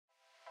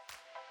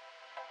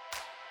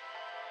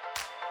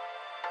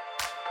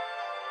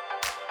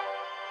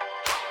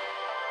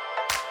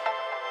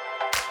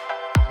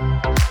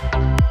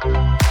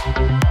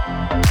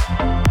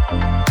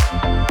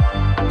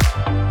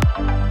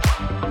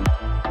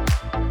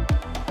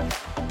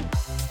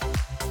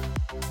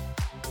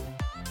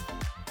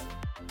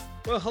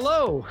Well,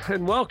 hello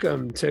and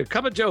welcome to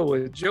Cup of Joe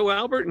with Joe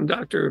Albert and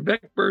Dr.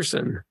 Beck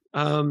Burson.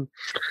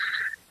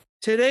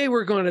 Today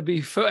we're going to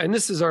be, and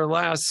this is our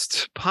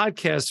last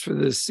podcast for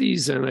this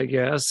season, I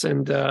guess.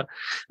 And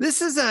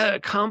this is a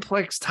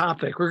complex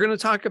topic. We're going to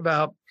talk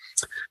about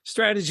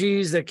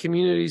strategies that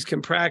communities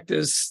can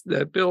practice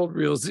that build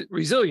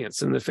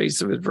resilience in the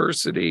face of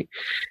adversity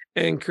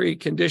and create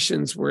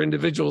conditions where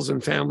individuals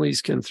and families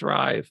can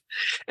thrive.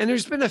 And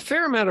there's been a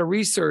fair amount of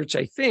research,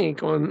 I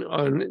think,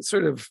 on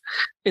sort of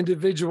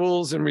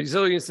individuals and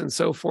resilience and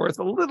so forth,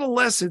 a little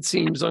less, it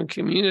seems, on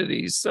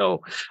communities.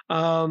 So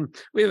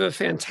we have a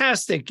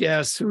fantastic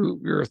guest who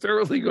you're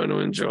thoroughly going to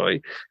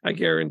enjoy. I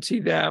guarantee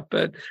that.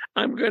 But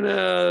I'm going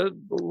to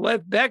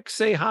let Beck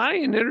say hi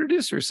and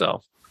introduce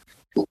herself.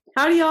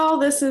 Howdy, y'all.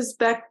 This is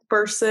Beck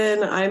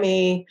Burson. I'm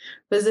a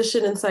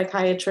physician and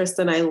psychiatrist,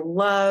 and I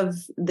love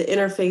the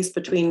interface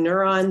between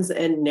neurons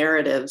and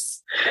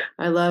narratives.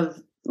 I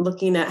love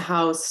looking at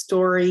how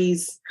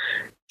stories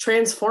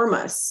transform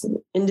us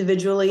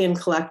individually and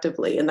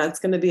collectively. And that's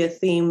going to be a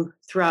theme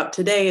throughout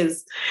today,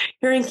 is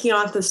hearing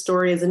Kiantha's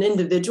story as an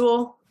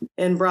individual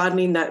and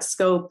broadening that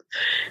scope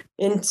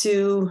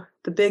into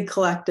the big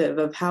collective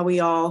of how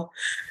we all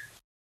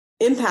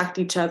impact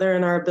each other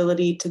and our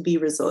ability to be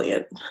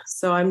resilient.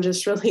 So I'm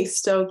just really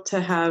stoked to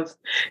have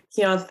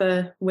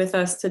Kiantha with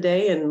us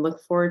today and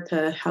look forward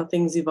to how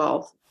things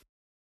evolve.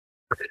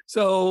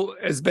 So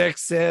as Beck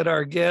said,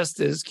 our guest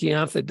is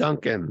Kiantha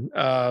Duncan,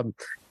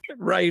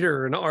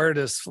 writer and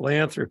artist,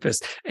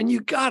 philanthropist, and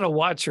you got to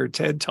watch her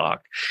TED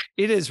Talk.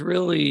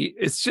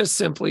 It's just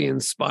simply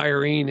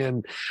inspiring.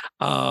 And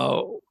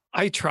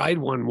I tried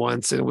one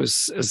once and it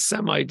was a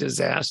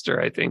semi-disaster,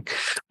 I think.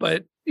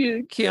 But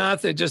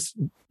Kiantha, just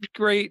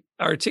great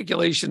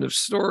articulation of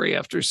story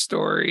after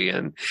story,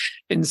 and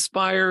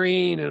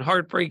inspiring and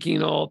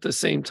heartbreaking all at the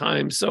same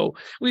time. So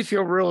we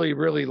feel really,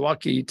 really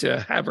lucky to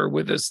have her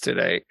with us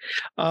today.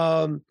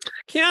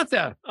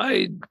 Kiantha,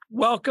 I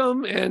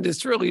welcome, and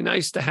it's really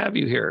nice to have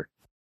you here.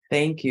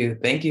 Thank you.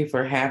 Thank you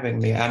for having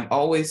me. I'm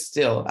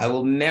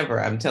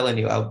telling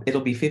you,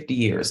 it'll be 50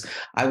 years.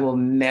 I will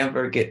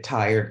never get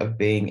tired of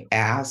being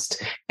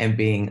asked and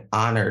being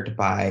honored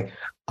by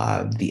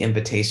the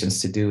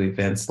invitations to do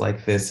events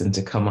like this and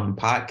to come on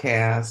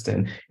podcast.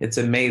 And it's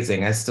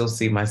amazing. I still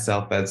see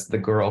myself as the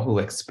girl who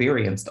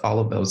experienced all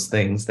of those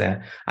things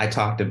that I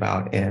talked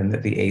about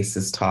in the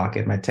ACEs talk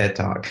and my TED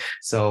Talk.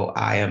 So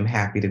I am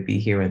happy to be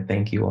here, and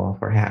thank you all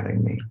for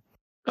having me.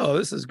 Oh,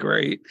 this is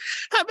great.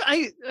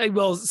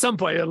 Well, at some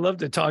point, I'd love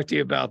to talk to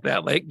you about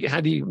that. Like,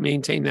 how do you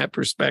maintain that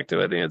perspective?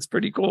 I think it's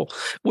pretty cool,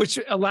 which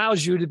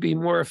allows you to be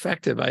more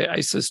effective,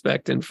 I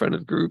suspect, in front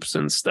of groups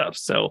and stuff.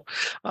 So,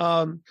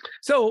 as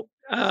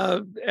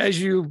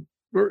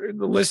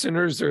the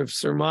listeners have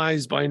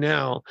surmised by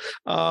now,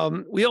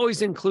 we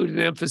always include an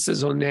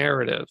emphasis on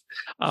narrative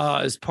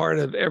as part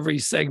of every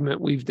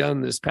segment we've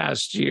done this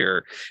past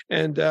year.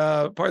 And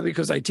partly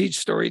because I teach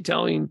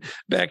storytelling,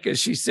 Beck, as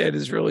she said,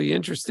 is really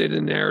interested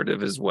in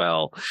narrative as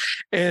well.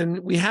 And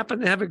we happen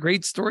to have a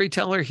great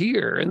storyteller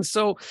here. And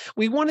so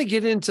we want to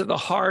get into the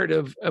heart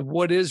of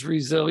what is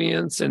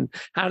resilience and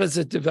how does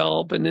it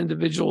develop in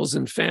individuals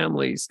and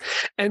families.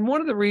 And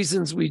one of the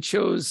reasons we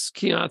chose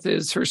Kiantha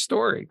is her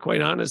story,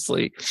 quite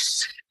honestly.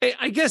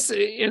 I guess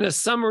in a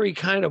summary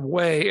kind of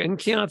way, and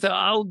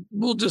Kiantha,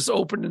 we'll just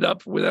open it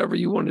up, whatever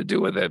you want to do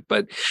with it.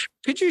 But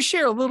could you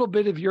share a little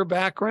bit of your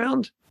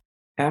background?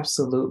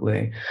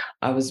 Absolutely.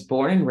 I was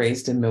born and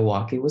raised in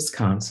Milwaukee,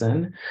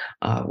 Wisconsin,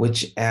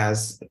 which,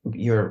 as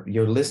your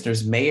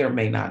listeners may or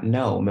may not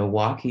know,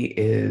 Milwaukee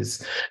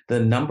is the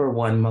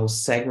 #1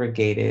 most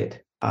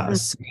segregated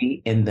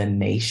city in the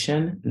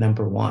nation,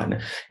 #1.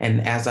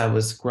 And as I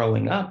was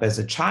growing up as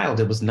a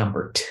child, it was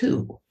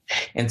 #2.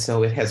 And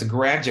so it has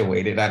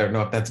graduated. I don't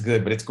know if that's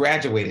good, but it's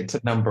graduated to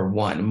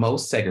 #1,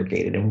 most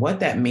segregated. And what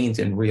that means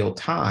in real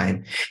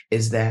time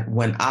is that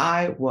when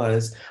I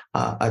was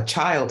a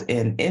child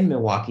in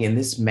Milwaukee, and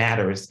this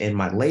matters in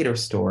my later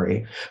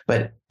story,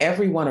 but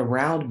everyone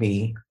around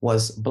me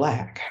was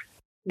Black.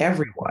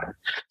 Everyone.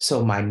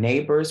 So my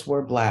neighbors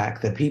were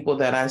Black. The people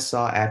that I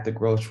saw at the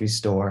grocery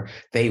store,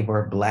 they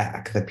were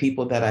Black. The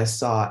people that I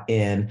saw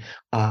in,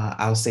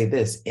 I'll say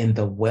this, in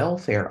the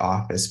welfare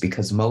office,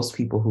 because most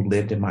people who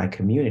lived in my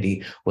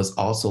community was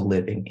also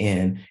living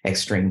in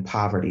extreme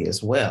poverty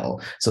as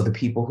well. So the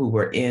people who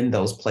were in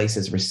those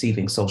places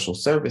receiving social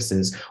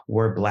services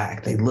were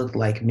Black. They looked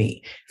like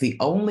me. The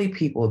only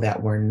people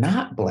that were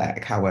not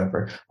Black,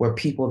 however, were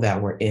people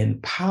that were in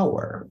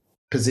power.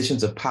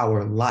 Positions of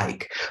power,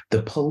 like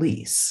the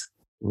police,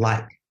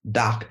 like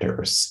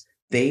doctors.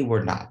 They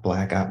were not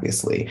Black,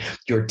 obviously.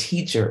 Your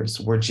teachers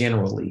were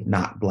generally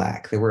not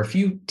Black. There were a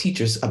few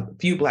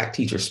Black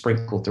teachers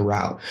sprinkled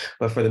throughout,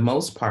 but for the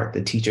most part,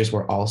 the teachers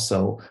were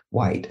also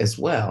white as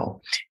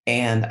well.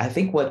 And I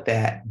think what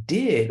that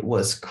did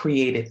was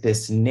created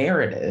this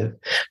narrative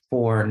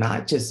for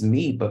not just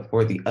me, but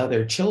for the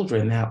other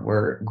children that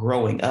were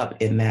growing up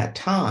in that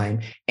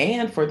time,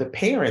 and for the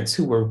parents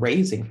who were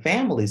raising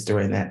families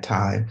during that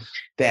time,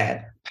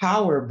 that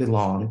power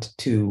belonged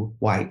to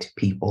white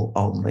people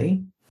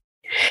only.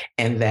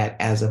 And that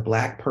as a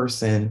Black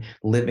person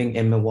living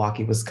in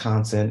Milwaukee,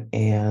 Wisconsin,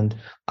 and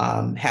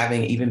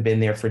having even been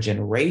there for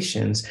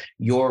generations,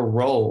 your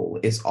role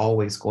is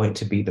always going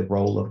to be the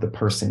role of the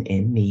person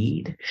in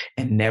need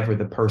and never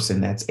the person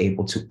that's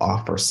able to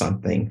offer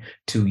something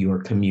to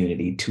your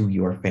community, to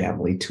your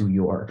family, to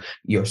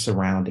your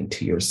surrounding,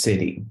 to your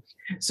city.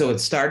 So it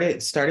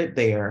started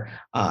there.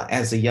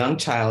 As a young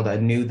child, I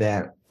knew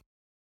that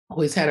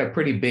always had a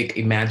pretty big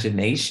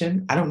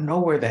imagination. I don't know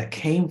where that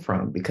came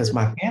from because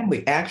my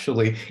family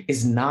actually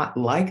is not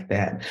like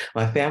that.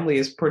 My family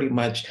is pretty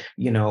much,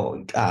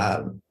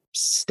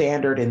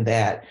 standard in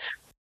that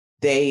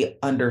they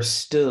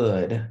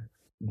understood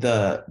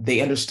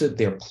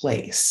their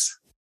place.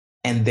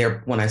 And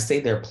when I say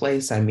their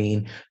place, I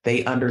mean,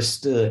 they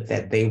understood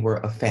that they were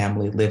a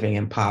family living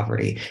in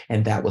poverty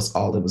and that was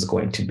all it was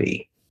going to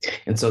be.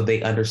 And so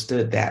they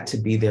understood that to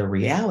be their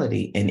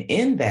reality. And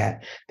in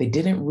that, they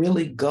didn't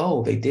really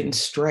they didn't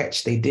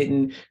stretch, they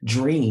didn't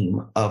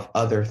dream of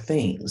other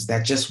things.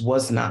 That just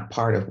was not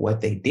part of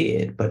what they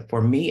did. But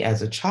for me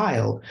as a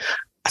child,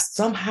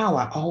 somehow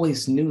I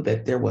always knew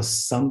that there was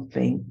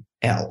something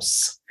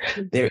else.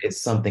 There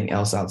is something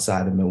else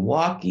outside of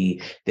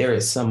Milwaukee. There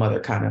is some other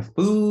kind of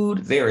food.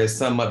 There is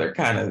some other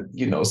kind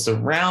of,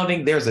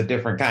 surrounding. There's a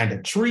different kind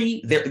of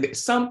tree.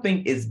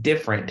 Something is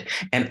different.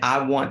 And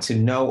I want to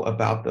know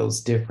about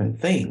those different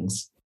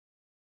things.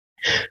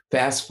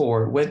 Fast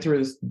forward, went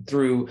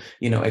through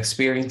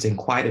experiencing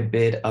quite a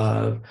bit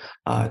of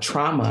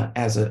trauma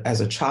as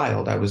a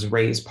child. I was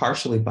raised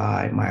partially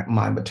by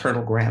my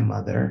maternal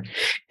grandmother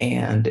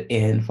and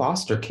in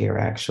foster care,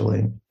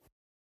 actually.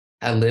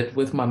 I lived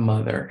with my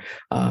mother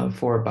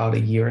for about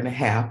 1.5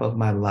 years of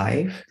my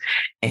life.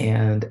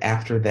 And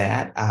after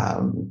that,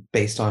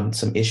 based on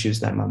some issues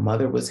that my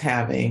mother was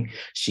having,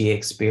 she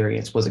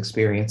was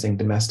experiencing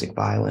domestic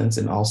violence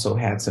and also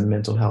had some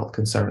mental health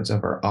concerns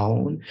of her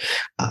own.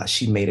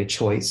 She made a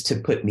choice to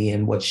put me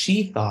in what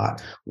she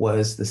thought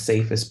was the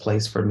safest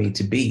place for me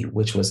to be,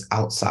 which was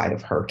outside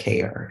of her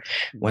care.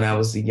 When I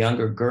was a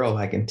younger girl,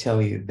 I can tell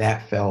you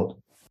that felt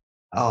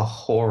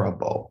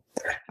horrible.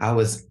 I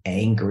was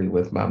angry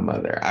with my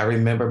mother. I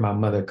remember my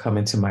mother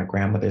coming to my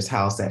grandmother's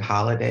house at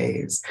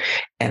holidays,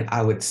 and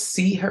I would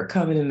see her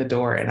coming in the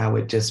door and I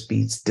would just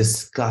be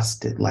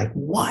disgusted. Like,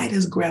 why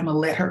does grandma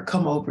let her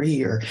come over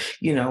here?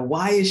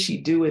 Why is she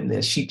doing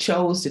this? She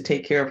chose to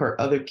take care of her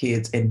other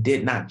kids and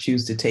did not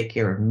choose to take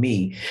care of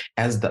me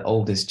as the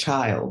oldest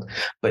child.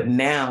 But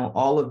now,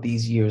 all of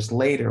these years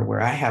later,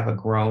 where I have a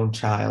grown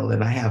child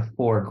and I have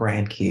 4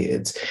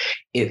 grandkids,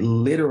 it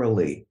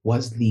literally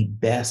was the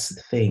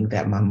best thing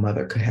that my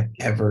mother could have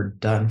ever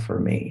done for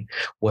me,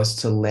 was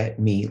to let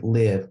me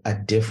live a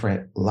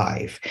different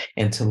life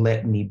and to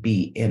let me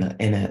be in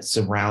a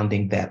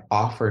surrounding that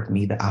offered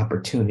me the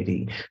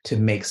opportunity to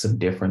make some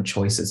different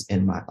choices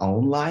in my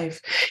own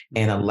life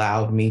and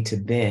allowed me to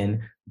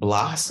then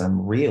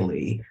blossom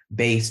really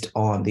based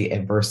on the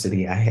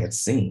adversity I had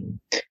seen.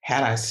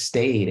 Had I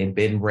stayed and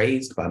been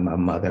raised by my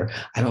mother,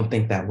 I don't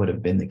think that would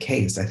have been the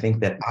case. I think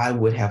that I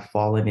would have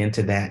fallen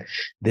into that.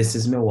 This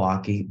is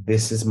Milwaukee.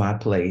 This is my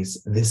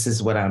place. This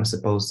is what I'm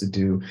supposed to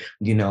do.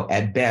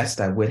 At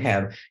best, I would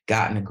have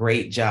gotten a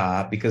great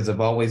job because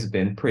I've always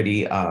been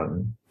pretty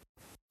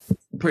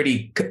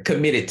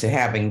committed to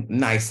having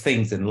nice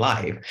things in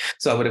life.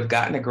 So I would have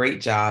gotten a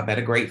great job at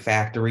a great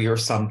factory or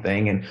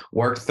something and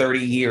worked 30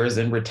 years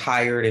and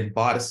retired and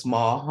bought a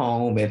small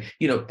home. And,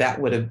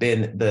 that would have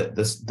been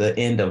the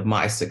end of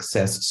my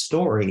success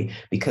story,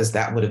 because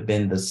that would have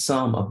been the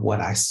sum of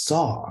what I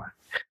saw.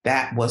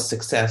 That was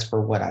success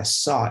for what I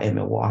saw in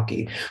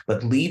Milwaukee.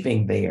 But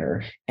leaving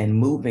there and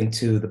moving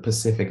to the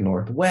Pacific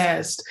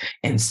Northwest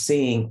and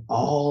seeing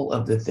all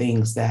of the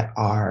things that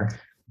are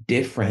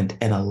different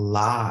and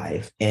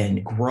alive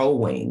and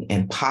growing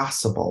and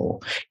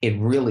possible, it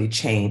really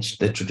changed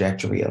the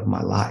trajectory of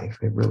my life.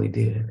 It really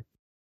did.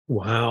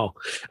 Wow.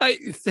 I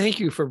thank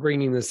you for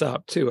bringing this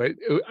up too.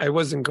 I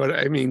wasn't going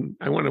to,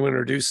 I want to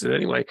introduce it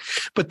anyway,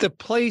 but the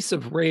place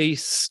of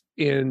race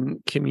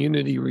in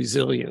community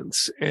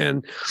resilience.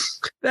 And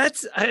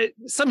that's,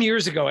 some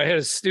years ago, I had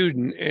a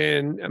student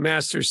and a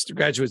master's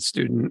graduate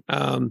student,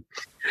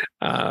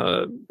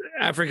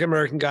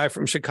 African-American guy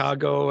from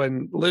Chicago,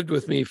 and lived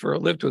with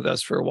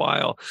us for a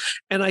while.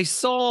 And I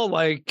saw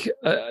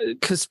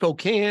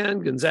Spokane,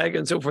 Gonzaga,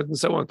 and so forth and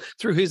so on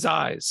through his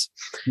eyes.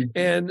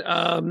 Mm-hmm.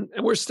 And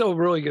we're still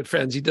really good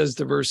friends. He does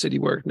diversity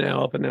work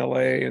now up in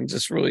LA and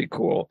just really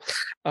cool.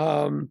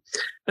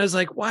 I was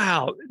like,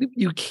 wow,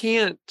 you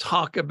can't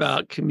talk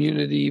about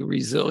community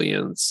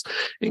resilience,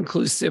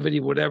 inclusivity,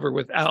 whatever,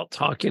 without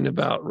talking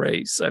about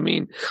race.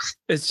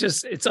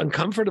 It's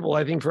uncomfortable,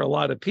 I think, for a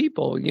lot of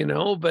people,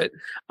 but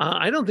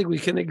I don't think we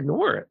can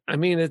ignore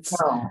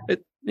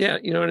it. Yeah,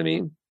 you know what I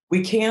mean?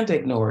 We can't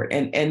ignore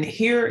it. And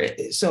here,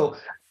 so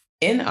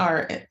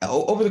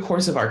over the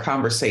course of our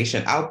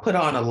conversation, I'll put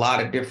on a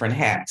lot of different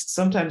hats.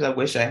 Sometimes I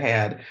wish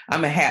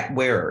I'm a hat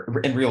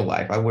wearer in real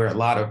life. I wear a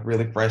lot of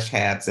really fresh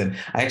hats, and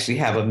I actually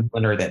have a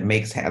milliner that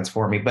makes hats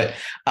for me. But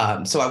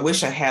so I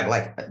wish I had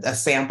like a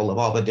sample of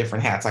all the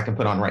different hats I can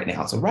put on right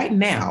now. So right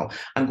now,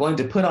 I'm going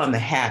to put on the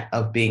hat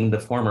of being the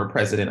former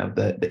president of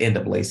the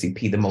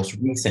NAACP, the most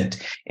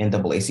recent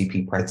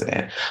NAACP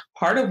president.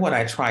 Part of what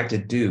I tried to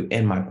do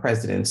in my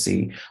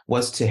presidency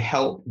was to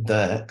help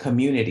the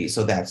community.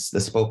 So that's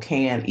the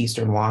Spokane,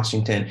 Eastern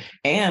Washington,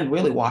 and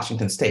really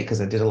Washington State, because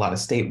I did a lot of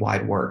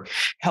statewide work,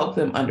 help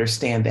them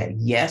understand that,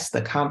 yes,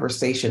 the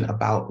conversation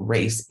about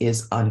race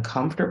is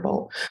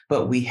uncomfortable,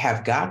 but we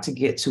have got to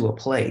get to a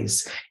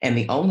place. And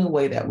the only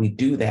way that we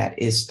do that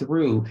is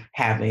through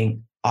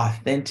having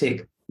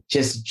authentic,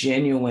 just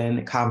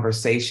genuine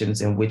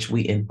conversations in which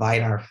we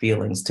invite our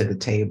feelings to the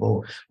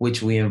table,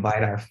 which we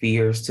invite our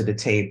fears to the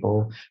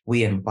table.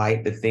 We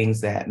invite the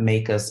things that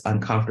make us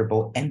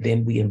uncomfortable, and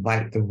then we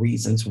invite the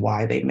reasons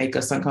why they make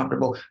us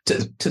uncomfortable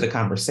to the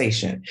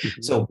conversation.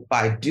 Mm-hmm. So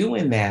by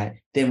doing that,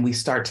 then we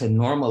start to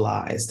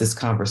normalize this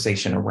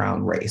conversation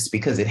around race,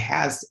 because it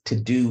has to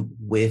do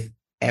with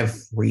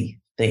everything.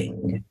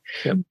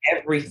 Yep.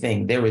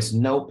 Everything. There is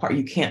no part.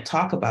 You can't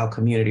talk about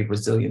community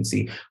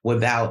resiliency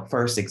without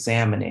first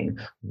examining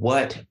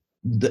what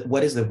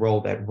is the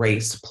role that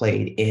race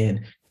played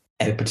in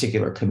a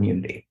particular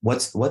community.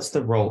 What's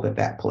the role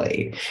that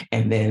played?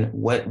 And then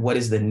what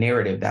is the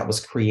narrative that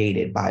was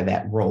created by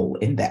that role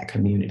in that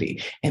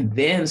community? And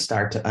then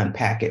start to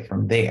unpack it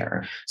from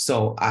there.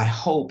 So I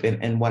hope,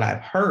 and what I've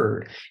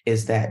heard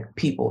is that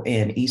people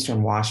in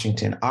Eastern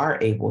Washington are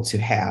able to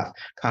have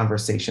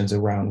conversations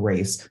around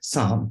race,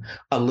 some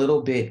a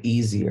little bit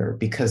easier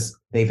because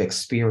they've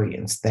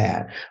experienced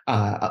that.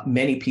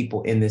 Many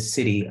people in this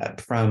city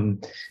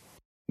from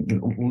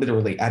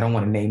literally, I don't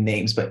want to name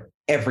names, but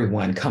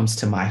everyone comes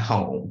to my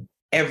home.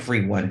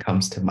 Everyone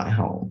comes to my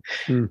home.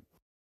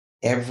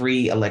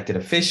 Every elected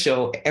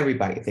official,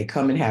 everybody, they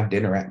come and have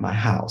dinner at my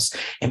house.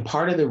 And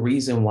part of the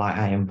reason why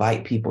I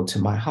invite people to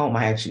my home,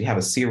 I actually have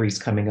a series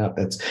coming up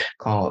that's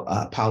called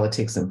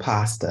Politics and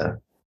Pasta.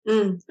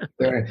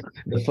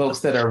 The folks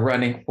that are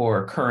running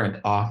for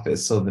current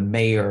office. So the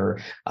mayor,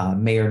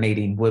 Mayor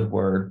Nadine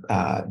Woodward,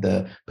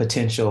 the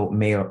potential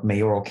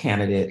mayoral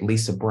candidate,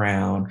 Lisa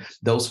Brown,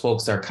 those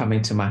folks are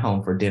coming to my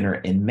home for dinner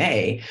in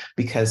May,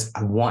 because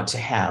I want to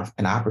have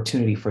an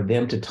opportunity for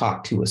them to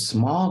talk to a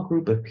small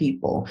group of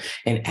people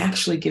and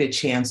actually get a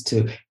chance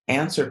to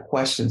answer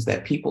questions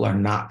that people are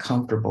not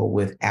comfortable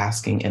with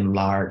asking in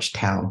large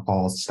town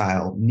hall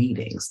style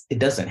meetings. It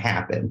doesn't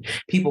happen.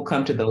 People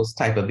come to those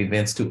type of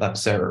events to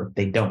observe.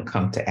 They don't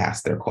come to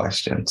ask their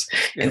questions.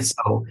 Yeah. And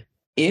so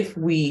if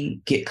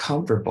we get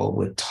comfortable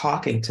with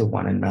talking to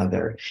one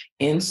another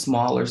in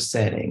smaller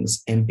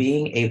settings and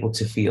being able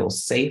to feel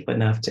safe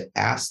enough to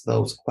ask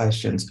those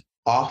questions,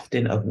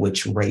 often of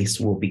which race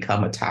will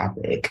become a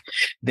topic,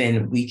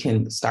 then we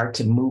can start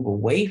to move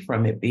away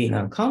from it being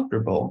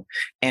uncomfortable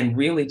and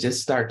really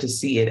just start to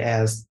see it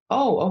as,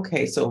 oh,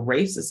 okay, so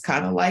race is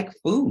kind of like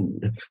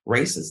food.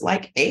 Race is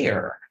like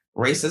air.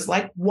 Race is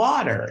like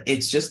water.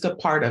 It's just a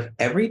part of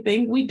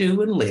everything we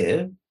do and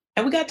live,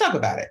 and we got to talk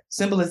about it.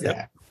 Simple as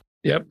that.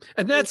 Yep.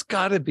 And that's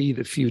got to be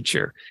the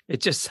future. It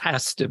just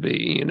has to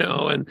be,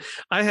 and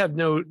I have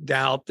no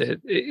doubt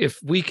that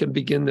if we can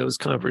begin those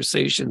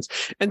conversations,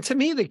 and to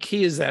me, the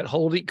key is that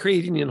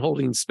creating and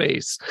holding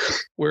space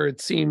where it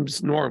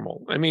seems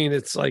normal. I mean,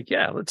 it's like,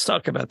 yeah, let's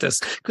talk about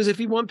this. Because if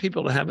you want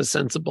people to have a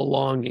sense of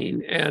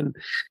belonging and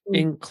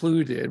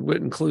inclusion,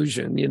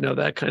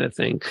 that kind of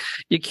thing,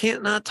 you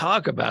can't not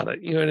talk about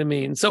it. You know what I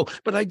mean? So,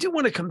 but I do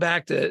want to come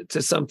back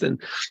to something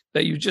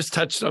that you just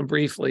touched on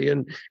briefly.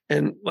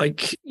 And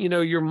like,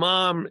 your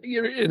mom,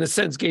 in a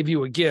sense, gave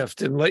you a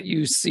gift and let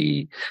you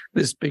see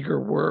this bigger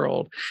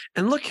world.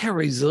 And look how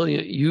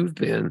resilient you've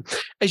been.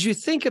 As you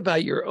think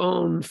about your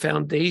own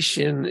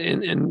foundation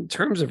in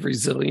terms of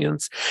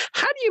resilience,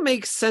 how do you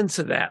make sense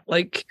of that?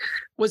 Like,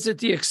 was it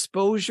the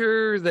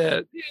exposure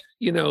that,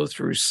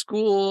 through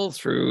school,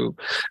 through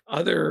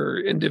other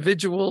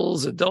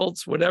individuals,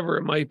 adults, whatever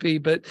it might be?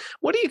 But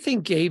what do you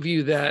think gave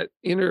you that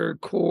inner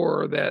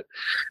core that,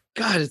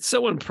 God, it's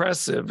so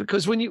impressive?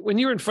 Because when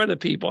you're in front of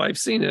people, I've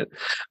seen it,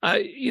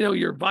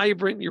 you're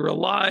vibrant, you're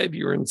alive,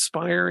 you're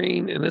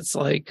inspiring. And it's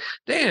like,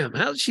 damn,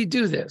 how did she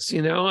do this?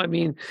 I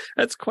mean,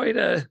 that's quite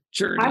a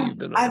journey you've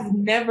been on. I've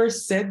never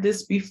said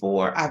this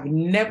before.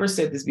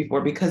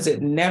 Because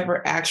it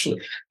never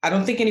actually, I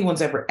don't think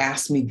anyone's ever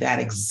asked me that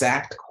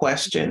exact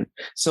question.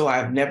 So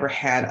I've never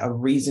had a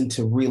reason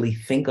to really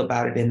think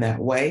about it in that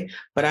way.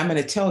 But I'm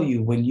going to tell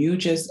you, when you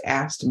just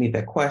asked me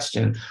the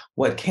question,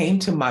 what came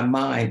to my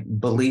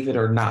mind, believe it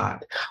or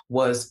not,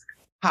 was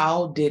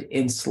how did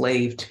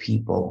enslaved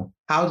people,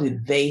 how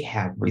did they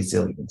have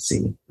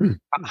resiliency?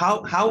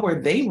 How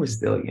were they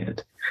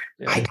resilient?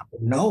 Yeah. I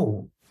don't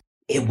know.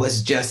 It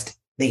was just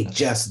They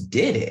just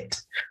did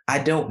it. I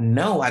don't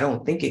know. I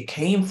don't think it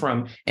came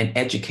from an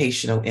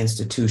educational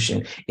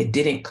institution. It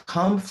didn't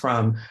come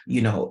from,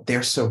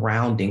 their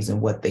surroundings and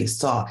what they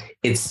saw.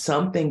 It's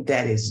something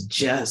that is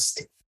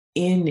just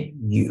in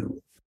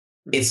you.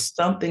 It's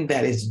something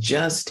that is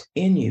just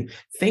in you.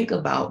 Think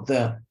about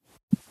the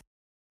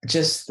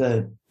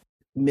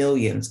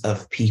millions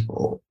of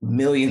people,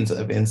 millions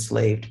of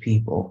enslaved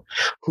people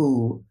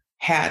who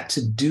had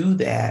to do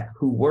that,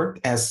 who worked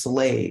as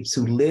slaves,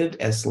 who lived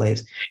as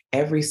slaves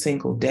every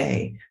single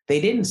day.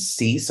 They didn't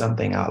see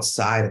something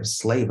outside of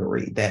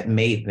slavery that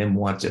made them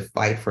want to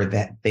fight for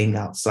that thing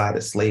outside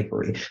of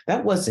slavery.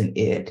 That wasn't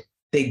it.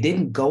 They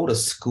didn't go to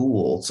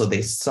school, so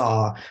they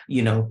saw,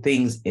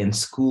 things in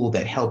school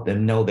that helped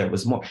them know there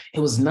was more.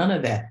 It was none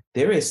of that.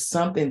 There is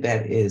something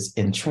that is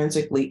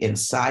intrinsically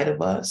inside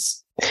of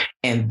us,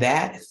 and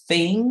that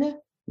thing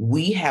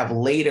we have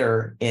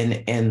later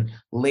in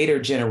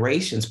later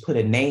generations put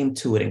a name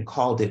to it and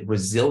called it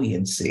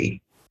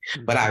resiliency.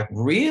 But I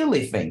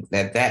really think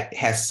that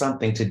has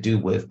something to do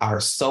with our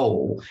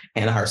soul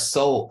and our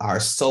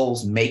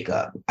soul's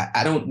makeup.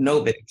 I don't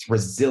know that it's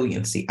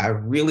resiliency. I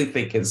really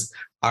think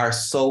our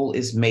soul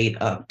is made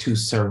up to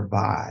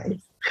survive.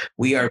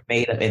 We are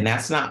made up, and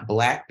that's not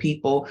Black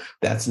people.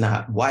 That's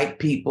not white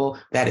people.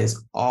 That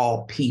is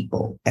all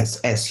people.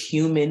 As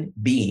human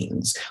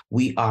beings,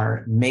 we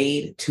are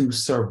made to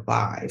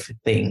survive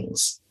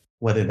things,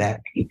 whether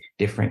that be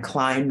different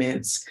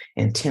climates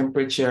and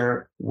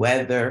temperature,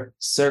 weather,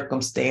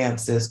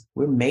 circumstances.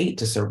 We're made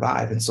to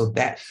survive. And so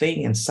that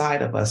thing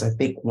inside of us, I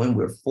think when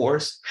we're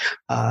forced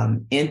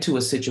into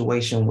a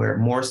situation where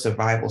more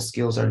survival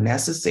skills are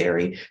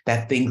necessary,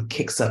 that thing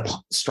kicks up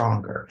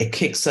stronger. It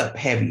kicks up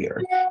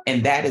heavier.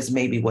 And that is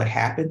maybe what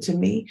happened to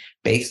me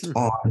based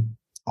on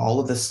all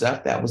of the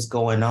stuff that was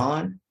going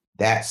on.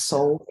 That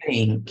soul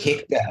thing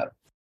kicked up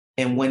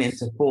and went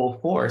into full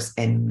force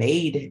and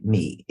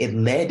it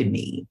led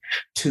me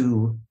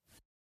to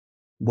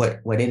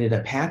what ended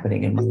up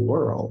happening in my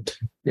world.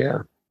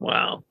 Yeah.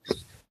 Wow.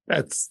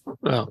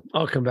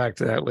 I'll come back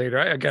to that later.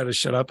 I got to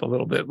shut up a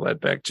little bit,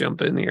 let Beck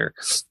jump in here.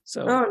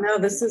 So. Oh, no,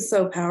 this is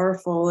so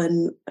powerful.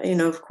 And,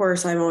 of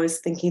course, I'm always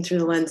thinking through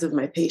the lens of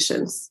my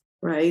patients,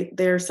 right?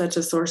 They're such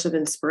a source of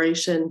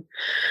inspiration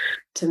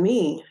to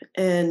me.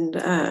 And,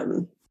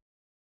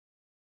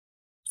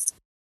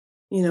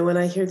 when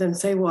I hear them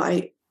say, well,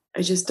 I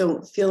just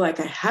don't feel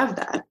like I have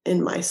that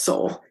in my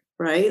soul,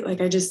 right?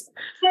 Like I just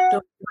don't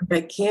feel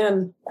like I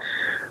can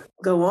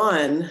go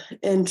on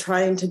and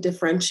trying to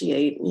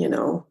differentiate,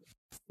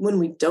 when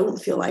we don't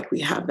feel like we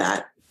have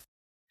that,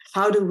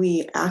 how do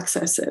we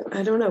access it?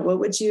 I don't know. What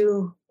would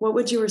you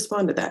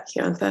respond to that,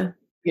 Kiantha?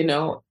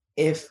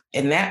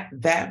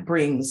 That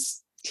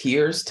brings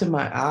tears to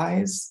my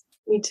eyes.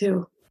 Me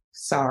too.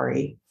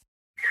 Sorry.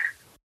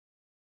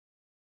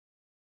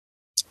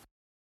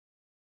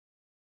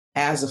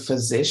 As a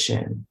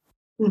physician,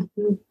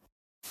 mm-hmm.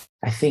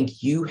 I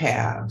think you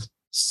have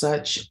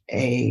such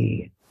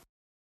a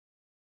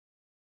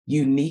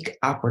unique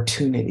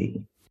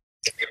opportunity,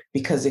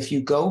 because if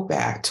you go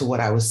back to what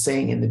I was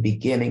saying in the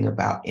beginning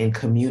about in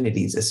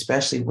communities,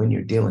 especially when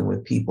you're dealing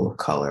with people of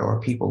color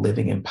or people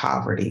living in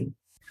poverty,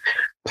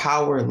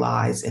 power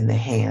lies in the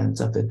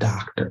hands of the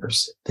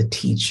doctors, the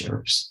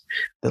teachers,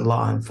 the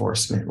law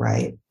enforcement,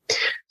 right?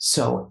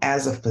 So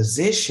as a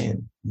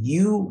physician,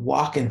 you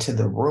walk into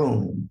the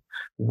room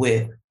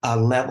with a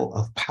level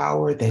of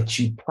power that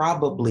you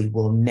probably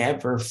will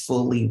never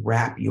fully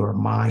wrap your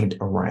mind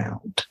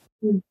around.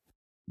 Mm.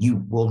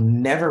 You will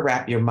never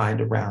wrap your mind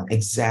around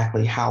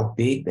exactly how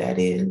big that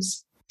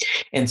is.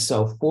 And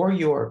so for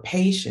your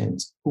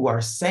patients who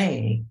are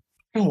saying,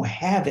 I don't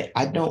have it.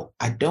 I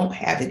don't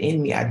have it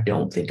in me. I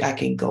don't think I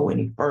can go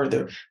any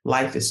further.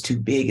 Life is too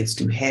big. It's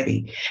too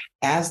heavy.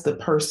 As the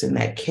person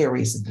that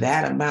carries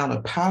that amount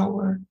of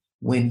power,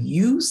 when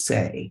you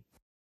say,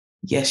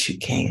 yes, you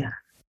can.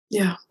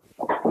 Yeah.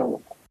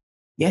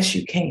 Yes,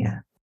 you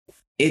can.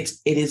 It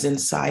is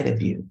inside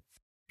of you.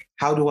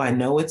 How do I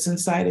know it's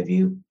inside of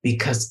you?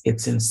 Because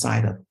it's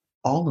inside of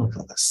all of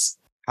us.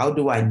 How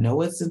do I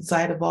know it's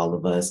inside of all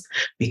of us?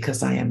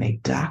 Because I am a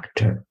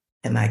doctor.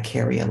 And I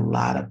carry a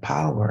lot of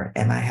power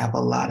and I have a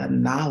lot of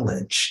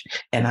knowledge.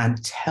 And I'm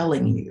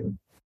telling you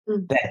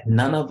that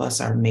none of us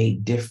are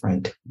made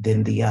different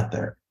than the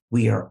other.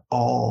 We are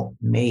all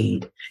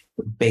made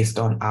based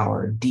on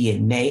our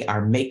DNA,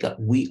 our makeup.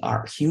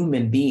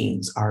 Human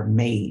beings are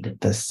made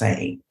the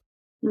same.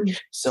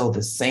 So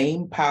the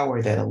same power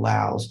that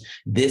allows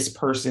this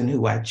person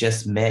who I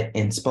just met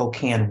in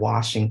Spokane,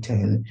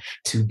 Washington,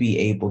 to be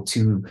able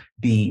to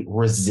be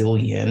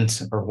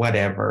resilient or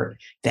whatever,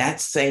 that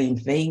same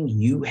thing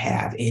you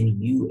have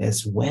in you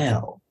as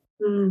well.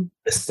 The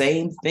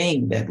same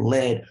thing that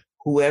led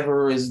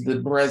whoever is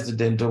the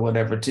president or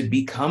whatever to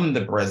become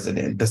the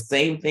president, the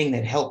same thing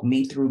that helped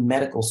me through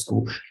medical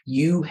school.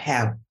 You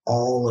have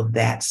all of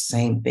that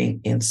same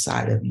thing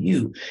inside of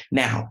you.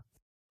 Now,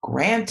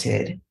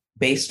 granted,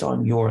 based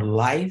on your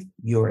life,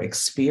 your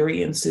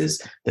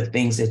experiences, the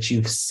things that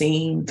you've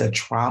seen, the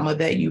trauma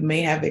that you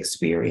may have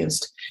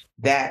experienced,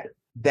 that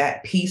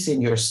that peace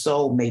in your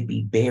soul may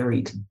be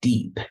buried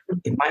deep.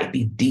 It might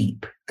be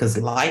deep because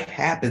life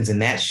happens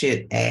and that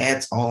shit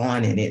adds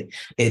on and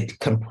it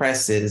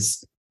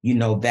compresses,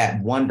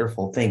 that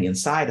wonderful thing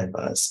inside of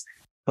us,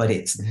 but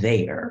it's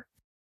there.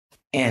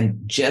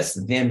 And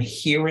just them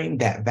hearing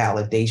that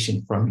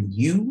validation from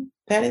you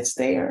that it's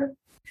there,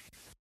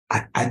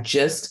 I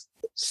just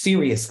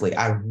seriously,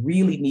 I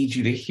really need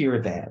you to hear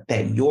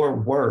that your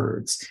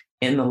words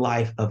in the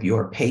life of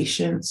your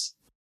patients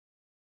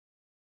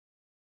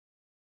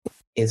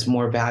is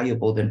more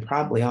valuable than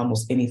probably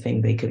almost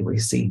anything they could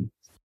receive.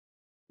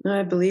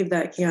 I believe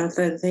that,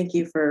 Kiantha. Thank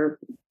you for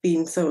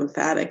being so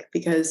emphatic,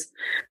 because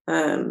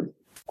I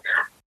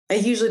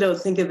usually don't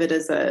think of it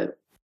as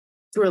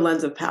through a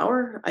lens of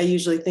power. I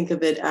usually think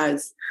of it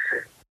as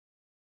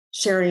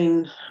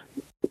sharing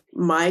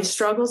my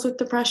struggles with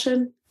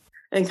depression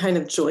and kind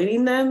of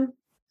joining them.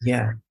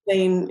 Yeah.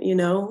 Saying,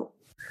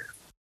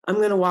 I'm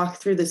going to walk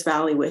through this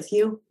valley with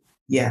you.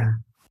 Yeah.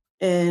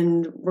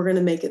 And we're going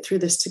to make it through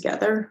this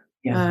together.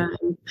 Yeah.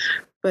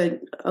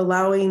 But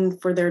allowing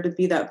for there to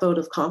be that vote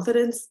of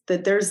confidence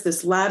that there's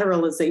this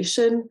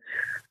lateralization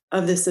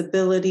of this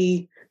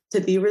ability to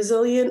be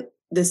resilient,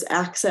 this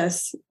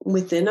access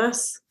within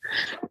us.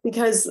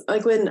 Because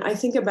like when I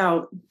think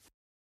about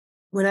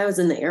when I was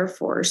in the Air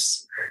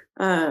Force,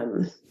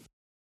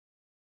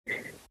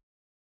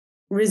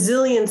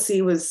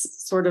 resiliency was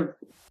sort of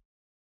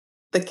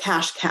the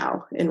cash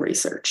cow in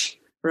research,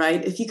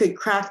 right? If you could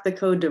crack the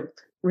code to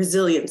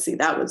resiliency,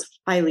 that was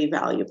highly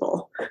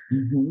valuable.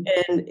 Mm-hmm.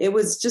 And it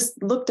was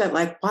just looked at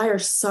like, why are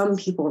some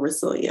people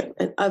resilient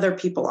and other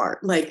people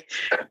aren't? Like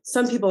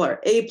some people are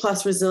A+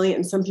 resilient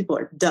and some people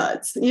are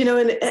duds, and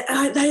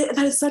that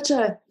is such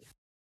a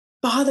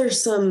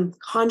bothersome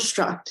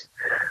construct.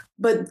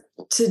 But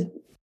to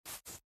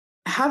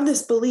have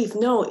this belief,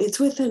 no, it's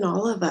within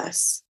all of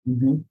us.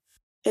 Mm-hmm.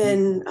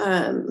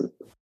 And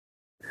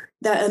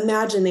that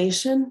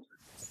imagination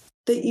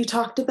that you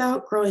talked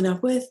about growing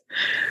up with,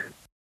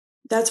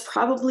 that's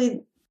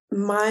probably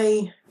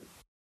my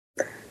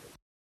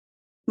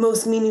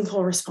most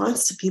meaningful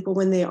response to people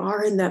when they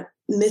are in that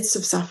midst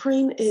of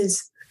suffering,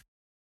 is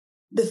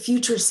the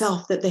future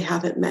self that they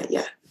haven't met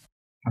yet.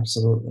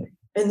 Absolutely.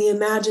 And the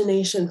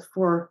imagination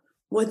for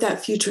what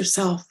that future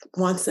self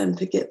wants them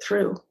to get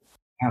through.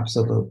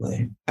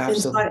 Absolutely.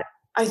 Absolutely. And so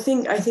I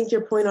think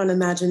your point on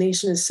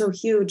imagination is so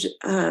huge.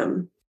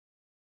 And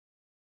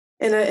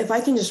if I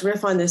can just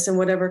riff on this and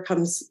whatever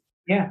comes,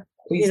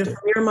 please from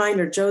your mind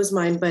or Joe's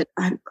mind, but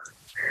I'm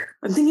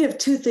thinking of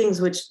two things,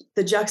 which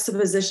the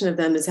juxtaposition of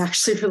them is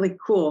actually really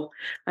cool.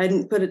 I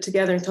didn't put it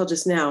together until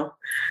just now.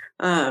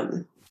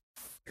 A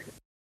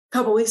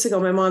couple of weeks ago,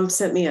 my mom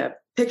sent me a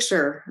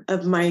picture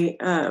of my,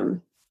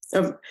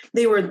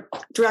 they were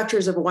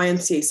directors of a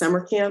YMCA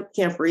summer camp,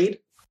 Camp Reed.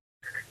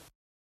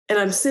 And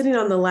I'm sitting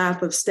on the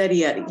lap of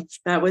Steady Eddie.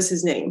 That was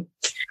his name.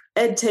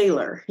 Ed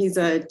Taylor. He's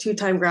a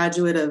 2-time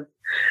graduate of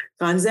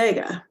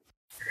Gonzaga.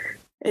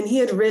 And he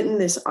had written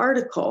this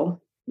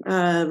article.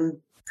 It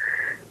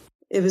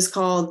was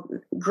called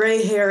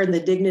Gray Hair and the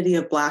Dignity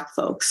of Black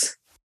Folks.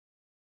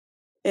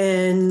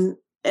 And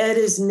Ed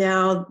is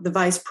now the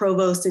vice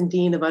provost and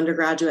dean of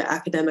undergraduate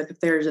academic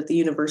affairs at the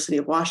University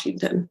of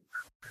Washington.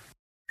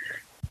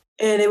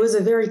 And it was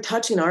a very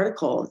touching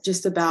article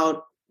just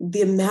about the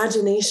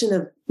imagination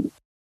of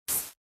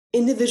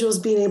individuals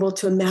being able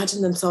to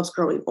imagine themselves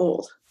growing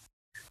old,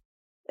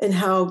 and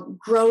how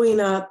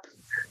growing up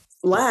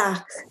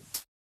Black,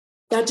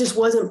 that just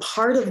wasn't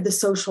part of the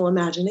social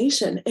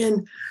imagination.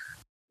 And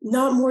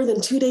not more than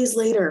 2 days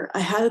later, I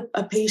had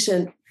a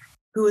patient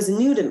who was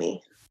new to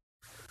me,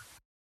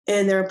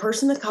 and they're a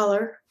person of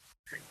color,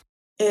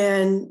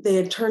 and they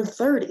had turned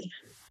 30,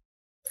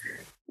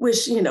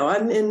 which,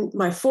 I'm in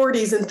my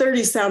 40s and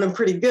 30s sounding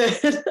pretty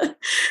good.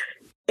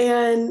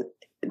 And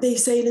they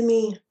say to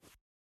me,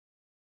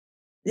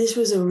 this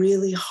was a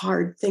really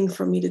hard thing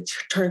for me to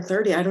turn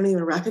 30. I don't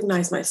even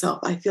recognize myself.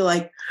 I feel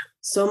like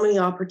so many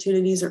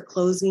opportunities are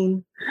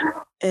closing.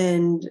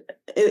 And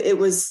it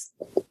was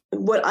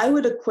what I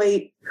would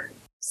equate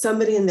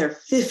somebody in their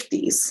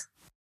 50s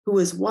who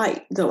was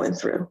white going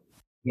through.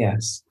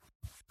 Yes.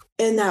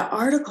 And that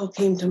article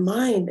came to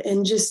mind,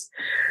 and just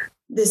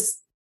this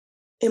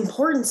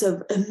importance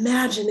of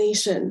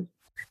imagination,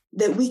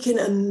 that we can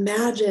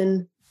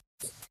imagine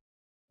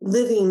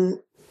living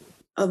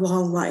a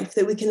long life,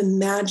 that we can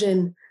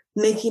imagine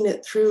making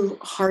it through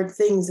hard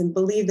things and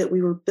believe that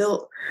we were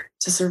built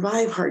to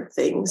survive hard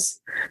things.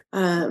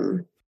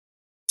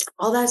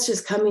 All that's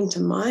just coming to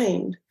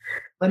mind.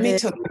 Let me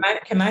tell you,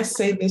 can I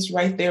say this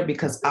right there?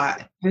 Because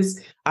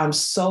I'm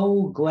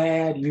so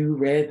glad you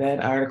read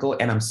that article,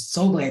 and I'm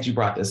so glad you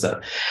brought this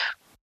up.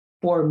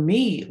 For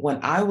me, when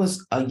I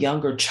was a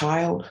younger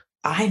child,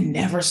 I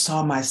never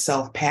saw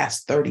myself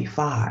past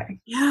 35.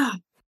 Yeah.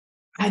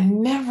 I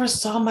never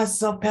saw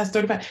myself past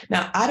 35.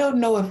 Now, I don't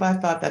know if I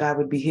thought that I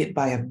would be hit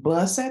by a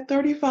bus at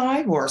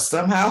 35 or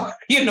somehow,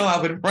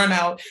 I would run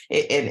out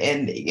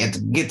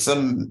and get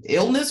some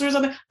illness or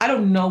something. I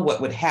don't know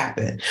what would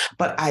happen,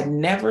 but I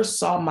never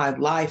saw my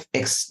life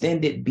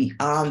extended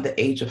beyond the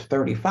age of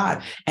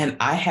 35. And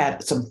I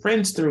had some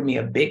friends threw me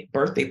a big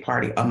birthday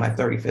party on my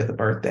 35th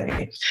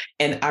birthday.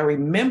 And I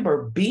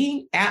remember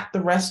being at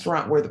the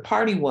restaurant where the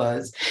party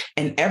was,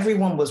 and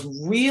everyone was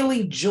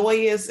really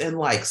joyous and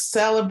like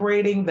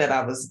celebrating that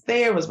I was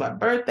there. It was my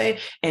birthday.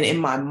 And in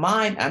my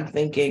mind, I'm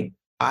thinking,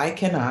 I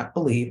cannot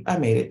believe I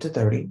made it to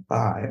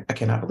 35. I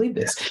cannot believe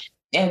this.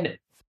 And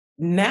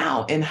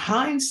now in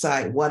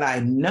hindsight, what I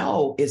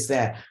know is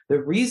that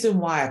the reason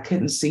why I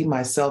couldn't see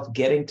myself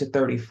getting to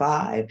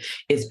 35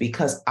 is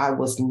because I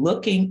was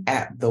looking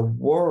at the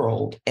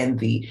world and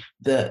the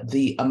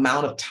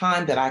amount of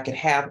time that I could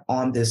have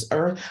on this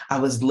earth. I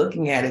was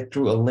looking at it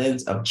through a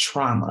lens of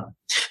trauma.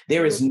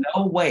 There is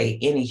no way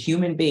any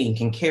human being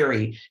can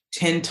carry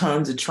 10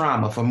 tons of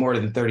trauma for more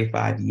than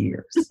 35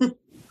 years.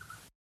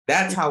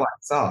 That's how I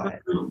saw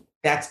it.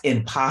 That's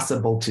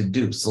impossible to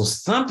do. So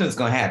something's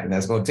going to happen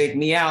that's going to take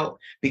me out,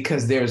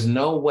 because there's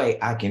no way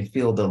I can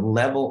feel the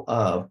level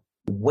of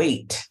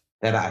weight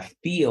that I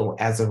feel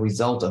as a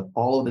result of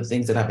all of the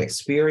things that I've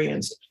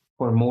experienced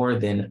for more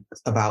than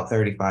about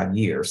 35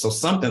 years. So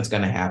something's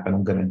going to happen.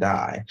 I'm going to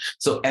die.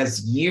 So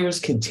as years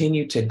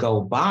continue to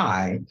go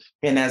by,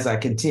 and as I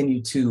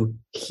continue to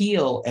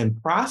heal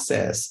and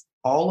process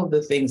all of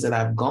the things that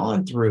I've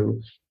gone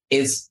through,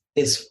 is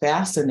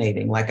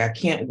fascinating. Like, I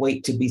can't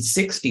wait to be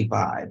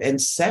 65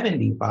 and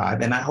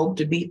 75, and I hope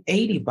to be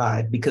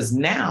 85, because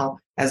now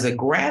as a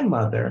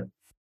grandmother,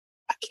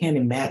 I can't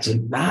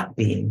imagine not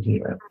being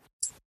here.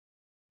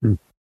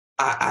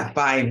 I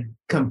find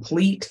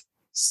complete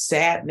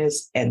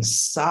sadness and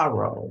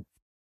sorrow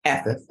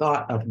at the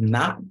thought of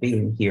not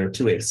being here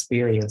to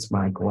experience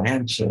my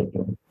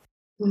grandchildren.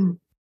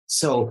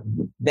 So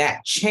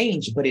that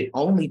changed, but it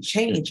only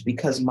changed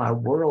because my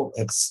world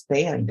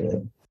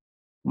expanded.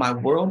 My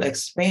world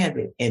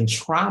expanded, and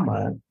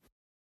trauma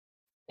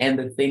and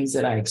the things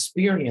that I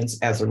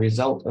experienced as a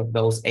result of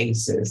those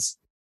ACEs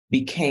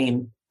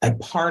became a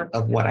part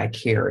of what I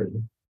carry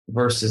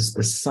versus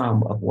the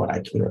sum of what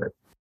I carry.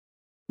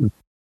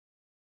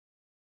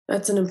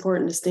 That's an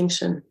important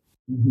distinction.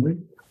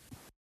 Mm-hmm.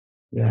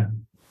 Yeah.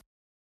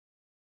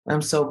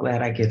 I'm so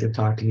glad I get to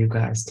talk to you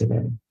guys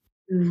today.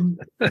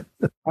 Mm-hmm.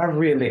 I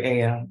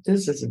really am.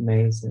 This is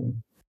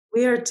amazing.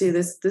 We are too.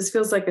 This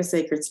feels like a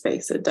sacred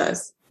space. It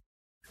does.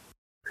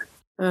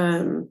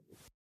 I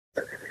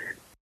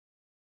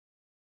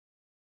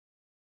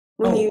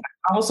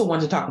also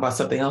wanted to talk about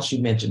something else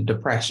you mentioned,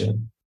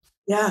 depression.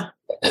 Yeah.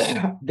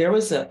 There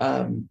was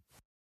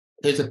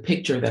there's a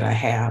picture that I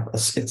have.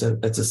 It's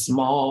a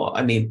small,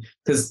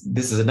 because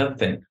this is another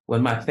thing.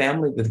 When my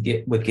family would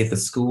get the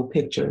school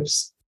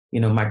pictures,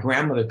 my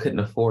grandmother couldn't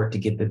afford to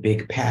get the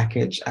big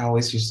package. I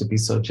always used to be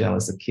so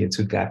jealous of kids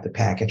who got the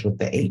package with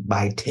the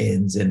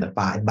 8x10s and the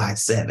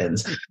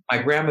 5x7s. My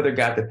grandmother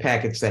got the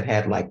package that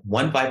had like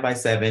one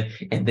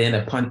 5x7 and then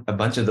a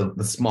bunch of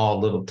the small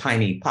little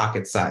tiny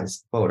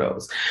pocket-sized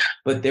photos.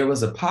 But there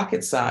was a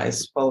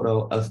pocket-sized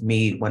photo of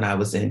me when I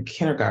was in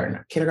kindergarten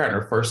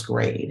or first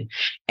grade,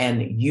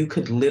 and you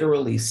could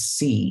literally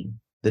see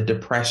the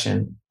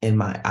depression in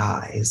my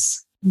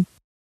eyes.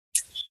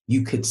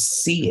 You could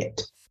see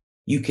it.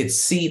 You could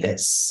see that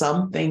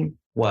something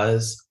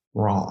was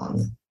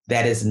wrong.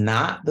 That is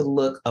not the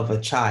look of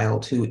a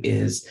child who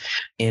is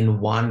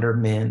in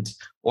wonderment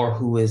or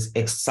who is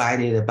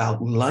excited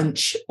about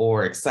lunch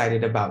or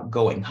excited about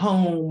going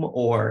home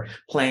or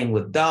playing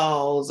with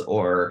dolls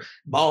or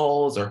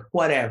balls or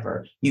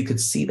whatever. You could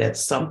see that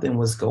something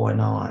was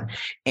going on.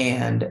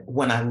 And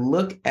when I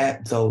look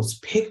at those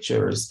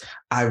pictures,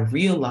 I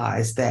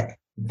realized that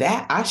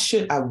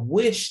I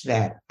wish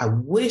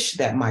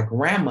that my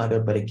grandmother,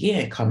 but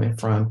again, coming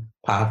from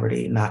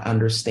poverty, not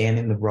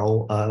understanding the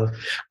role of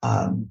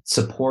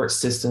support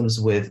systems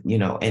with,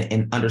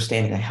 and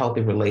understanding a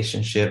healthy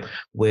relationship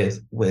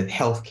with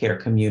healthcare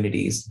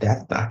communities.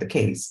 That's not the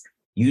case.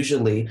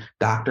 Usually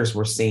doctors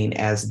were seen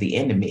as the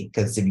enemy,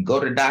 because if you go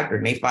to the doctor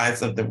and they find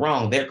something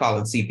wrong, they're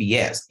calling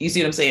CPS. You see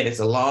what I'm saying? It's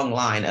a long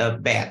line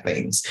of bad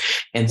things.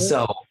 And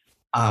so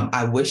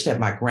I wish that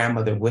my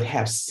grandmother would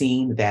have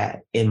seen that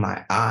in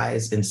my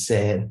eyes and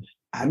said,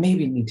 I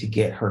maybe need to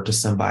get her to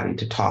somebody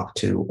to talk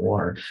to,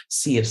 or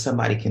see if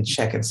somebody can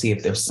check and see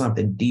if there's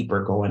something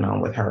deeper going on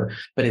with her.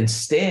 But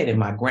instead, in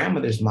my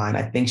grandmother's mind,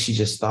 I think she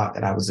just thought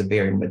that I was a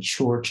very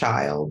mature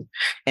child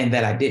and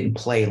that I didn't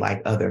play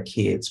like other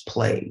kids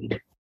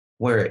played.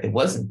 Where it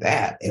wasn't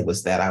that, it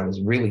was that I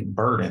was really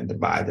burdened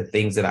by the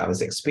things that I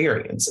was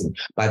experiencing.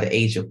 By the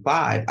age of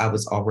 5, I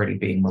was already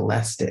being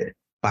molested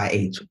by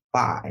age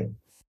 5.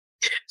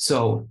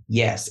 So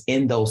yes,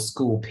 in those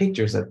school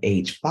pictures of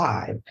age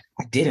 5,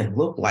 I didn't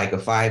look like a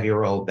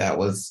 5-year-old that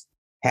was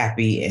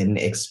happy and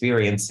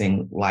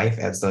experiencing life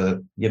as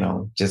a,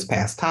 just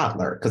past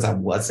toddler, because I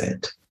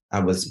wasn't. I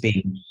was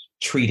being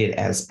treated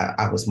as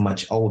I was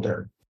much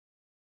older.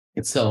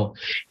 And so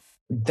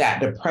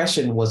that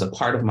depression was a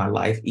part of my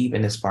life,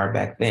 even as far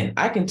back then.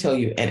 I can tell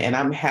you, and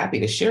I'm happy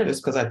to share this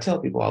because I tell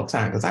people all the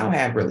time, because I don't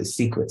have really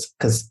secrets.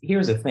 Because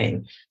here's the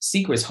thing,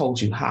 secrets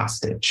hold you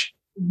hostage.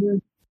 Mm-hmm.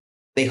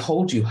 They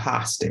hold you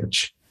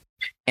hostage.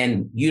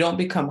 And you don't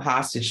become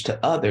hostage to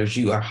others,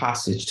 you are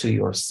hostage to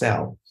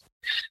yourself.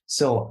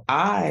 So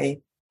I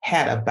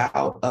had a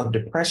bout of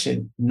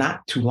depression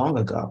not too long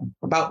ago,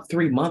 about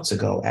 3 months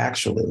ago,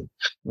 actually,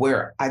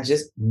 where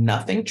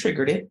nothing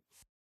triggered it.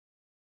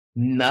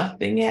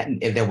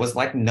 There was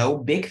like no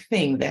big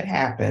thing that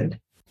happened.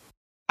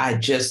 I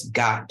just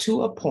got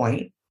to a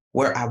point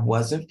where I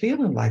wasn't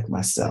feeling like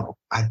myself.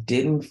 I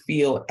didn't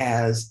feel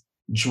as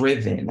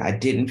driven. I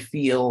didn't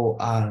feel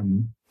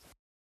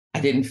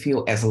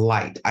as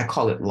light. I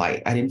call it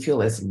light. I didn't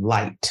feel as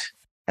light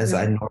as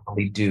I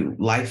normally do.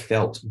 Life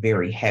felt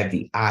very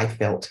heavy. I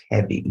felt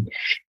heavy.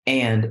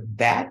 And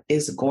that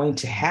is going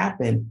to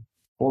happen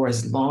for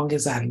as long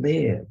as I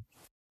live.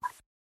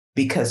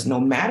 Because no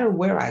matter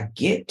where I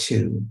get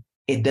to,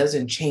 it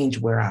doesn't change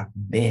where I've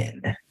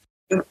been.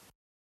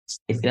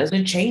 It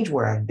doesn't change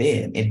where I've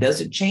been. It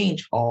doesn't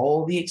change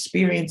all the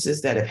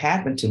experiences that have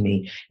happened to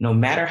me. No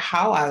matter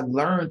how I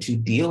learn to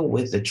deal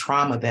with the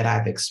trauma that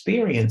I've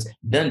experienced,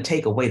 doesn't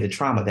take away the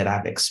trauma that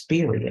I've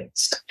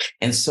experienced.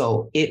 And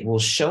so it will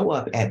show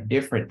up at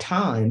different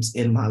times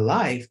in my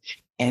life.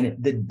 And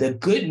the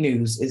good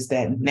news is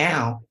that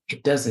now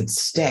it doesn't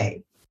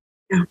stay.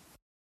 Yeah.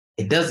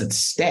 It doesn't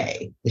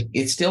stay.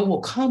 It still will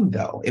come,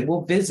 though. It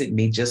will visit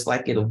me just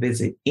like it'll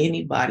visit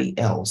anybody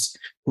else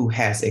who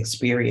has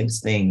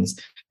experienced things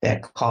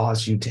that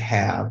cause you to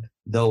have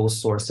those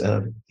sorts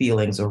of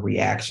feelings or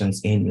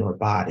reactions in your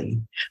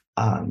body.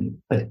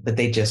 But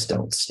they just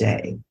don't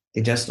stay.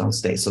 They just don't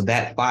stay. So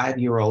that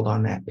 5-year-old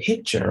on that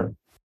picture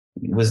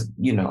was,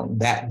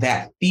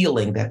 that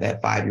feeling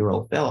that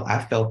 5-year-old felt.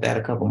 I felt that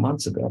a couple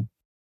months ago.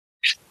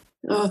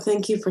 Oh,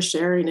 thank you for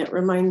sharing. It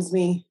reminds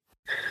me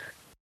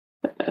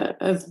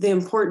of the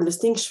important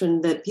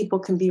distinction that people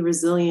can be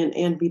resilient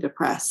and be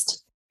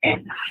depressed.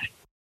 And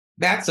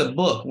that's a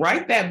book.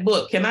 Write that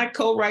book. Can I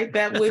co-write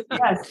that with you?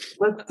 Yes,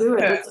 let's do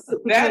it.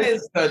 That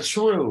is the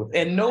truth.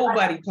 And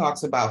nobody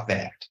talks about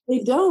that.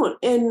 They don't.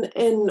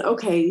 And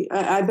okay,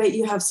 I bet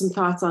you have some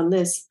thoughts on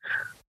this.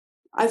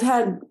 I've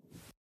had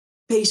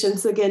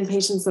patients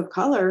of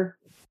color,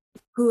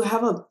 who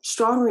have a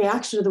strong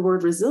reaction to the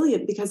word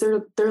resilient because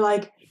they're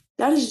like,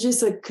 that is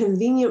just a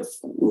convenient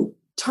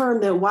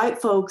term that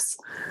white folks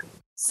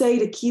say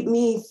to keep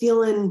me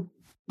feeling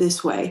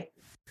this way.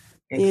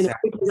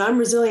 Exactly. Because I'm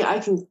resilient,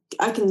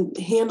 I can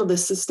handle the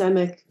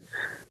systemic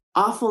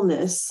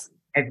awfulness.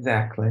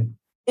 Exactly.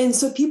 And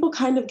so people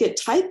kind of get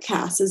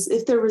typecast as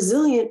if they're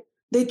resilient,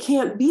 they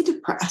can't be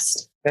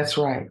depressed. That's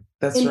right.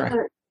 That's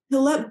right. To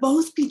let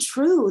both be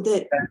true,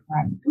 that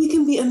we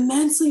can be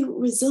immensely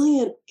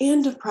resilient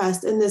and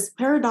depressed. And this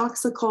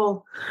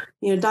paradoxical,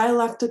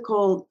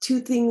 dialectical,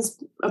 two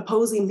things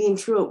opposing being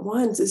true at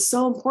once is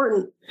so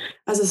important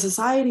as a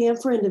society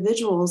and for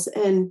individuals.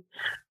 And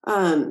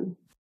then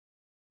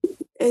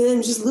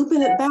just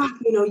looping it back,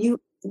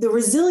 the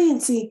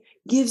resiliency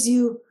gives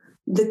you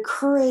the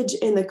courage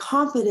and the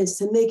confidence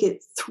to make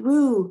it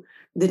through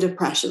the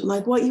depression.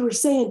 Like what you were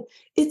saying,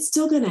 it's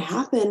still going to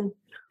happen.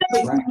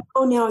 But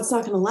now it's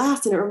not going to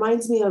last. And it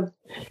reminds me of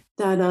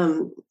that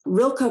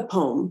Rilke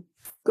poem,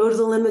 Go to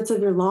the Limits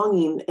of Your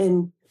Longing.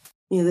 And,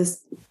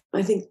 this,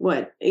 I think,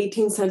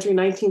 18th century,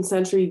 19th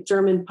century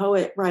German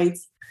poet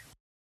writes,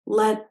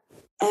 let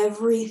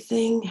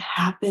everything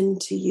happen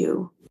to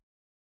you.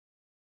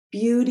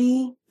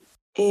 Beauty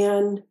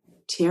and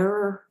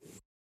terror.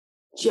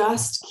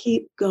 Just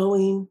keep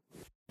going.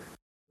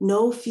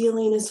 No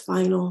feeling is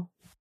final.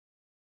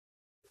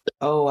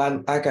 Oh,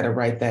 I got to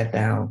write that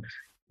down.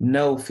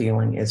 No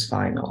feeling is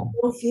final.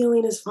 No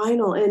feeling is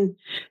final. And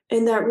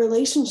that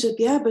relationship,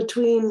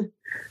 between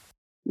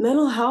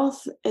mental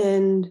health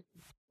and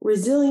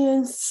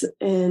resilience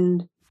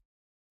and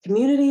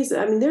communities,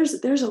 I mean,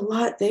 there's a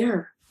lot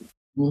there.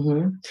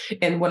 Mm-hmm.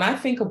 And when I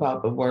think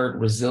about the word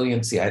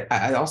resiliency,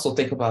 I also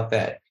think about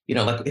that,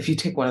 like if you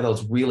take one of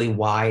those really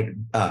wide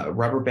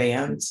rubber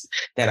bands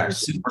that are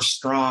super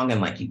strong and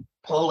like you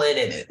pull it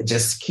and it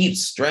just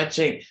keeps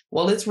stretching.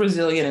 Well, it's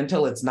resilient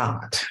until it's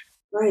not.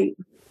 Right.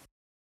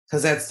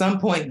 Because at some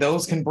point,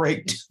 those can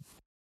break too.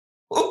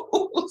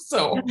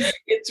 So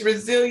it's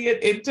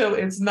resilient until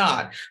it's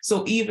not.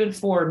 So even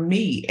for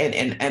me,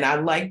 and I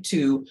like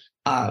to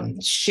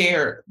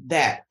share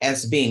that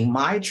as being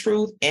my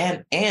truth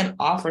and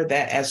offer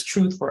that as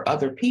truth for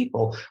other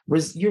people.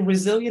 You're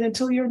resilient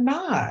until you're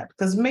not,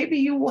 because maybe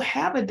you will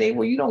have a day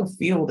where you don't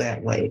feel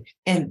that way.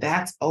 And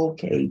that's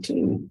okay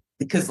too.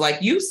 Because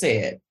like you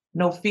said,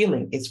 no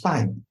feeling is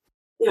final.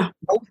 Yeah.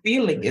 No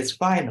feeling is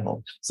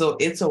final. So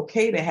it's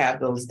okay to have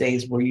those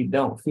days where you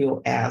don't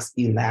feel as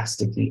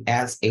elastically,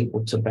 as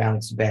able to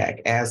bounce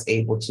back, as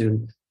able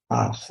to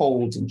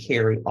hold and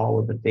carry all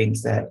of the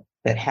things that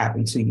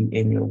happen to you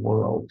in your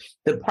world.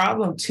 The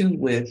problem too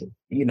with,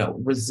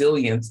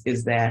 resilience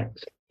is that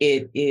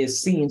it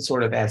is seen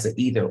sort of as an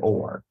either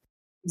or.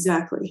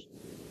 Exactly.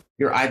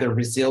 You're either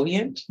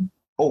resilient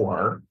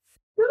or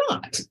you're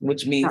not,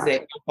 which means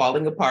that you're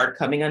falling apart,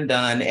 coming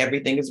undone,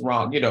 everything is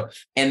wrong,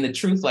 And the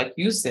truth, like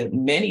you said,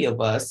 many of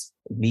us,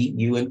 me,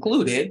 you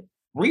included,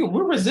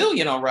 we're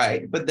resilient, all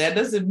right. But that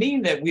doesn't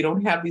mean that we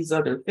don't have these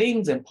other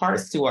things and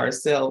parts to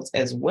ourselves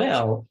as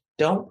well.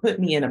 Don't put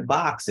me in a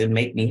box and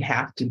make me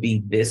have to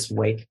be this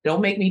way.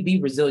 Don't make me be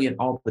resilient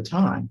all the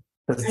time,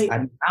 because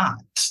I'm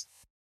not.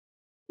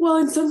 Well,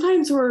 and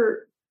sometimes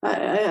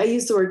I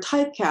use the word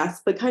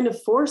typecast, but kind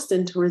of forced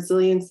into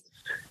resilience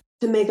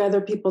to make other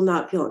people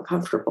not feel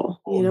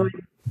uncomfortable.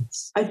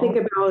 I think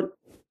about,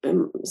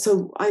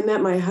 so I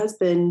met my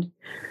husband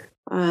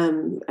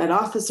at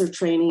officer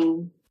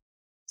training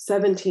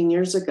 17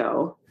 years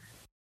ago,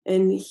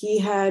 and he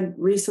had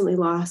recently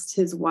lost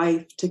his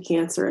wife to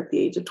cancer at the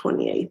age of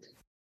 28.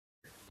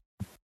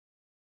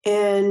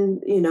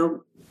 And,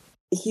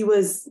 he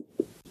was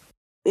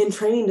in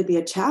training to be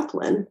a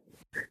chaplain.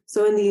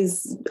 So in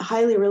these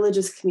highly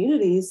religious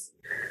communities,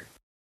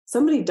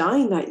 somebody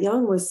dying that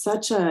young was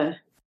such a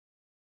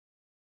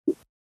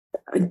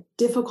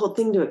difficult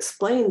thing to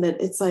explain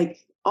that it's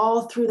like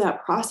all through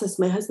that process,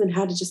 my husband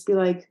had to just be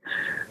like,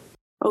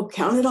 oh,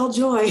 count it all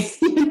joy,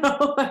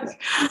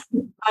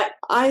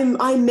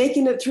 I'm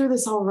making it through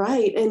this all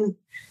right. And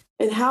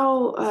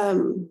how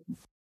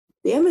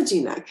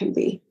damaging that can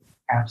be.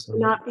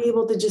 Absolutely. Not be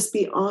able to just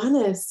be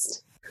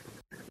honest,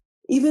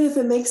 even if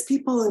it makes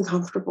people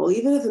uncomfortable,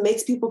 even if it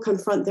makes people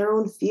confront their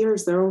own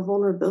fears, their own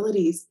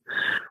vulnerabilities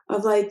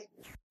of like,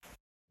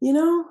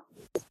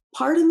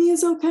 part of me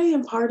is okay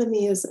and part of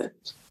me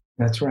isn't.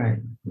 That's right.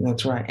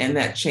 That's right. And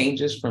that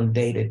changes from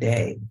day to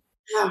day.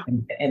 Yeah.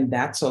 And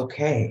that's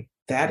okay.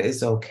 That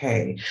is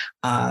okay.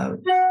 Our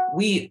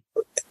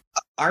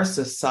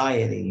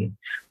society,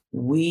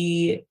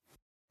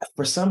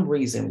 for some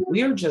reason,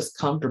 we're just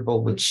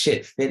comfortable with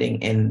shit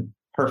fitting in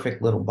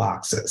perfect little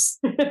boxes.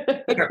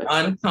 We're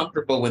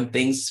uncomfortable when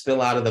things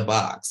spill out of the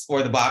box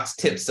or the box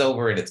tips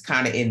over and it's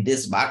kind of in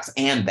this box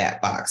and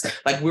that box.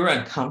 Like, we're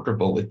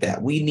uncomfortable with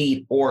that. We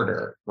need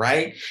order,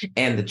 right?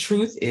 And the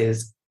truth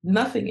is,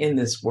 nothing in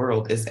this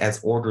world is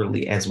as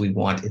orderly as we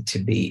want it to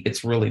be.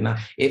 It's really not.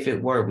 If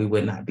it were, we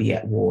would not be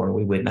at war.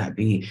 We would not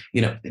be,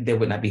 there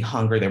would not be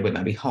hunger. There would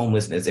not be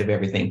homelessness if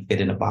everything fit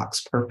in a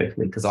box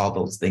perfectly, because all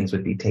those things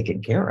would be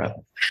taken care of.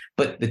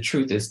 But the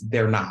truth is,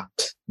 they're not.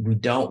 We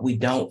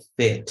don't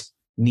fit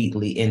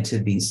neatly into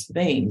these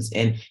things.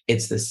 And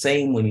it's the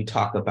same when you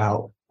talk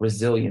about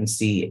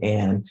resiliency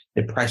and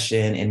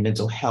depression and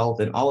mental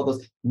health and all of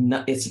those.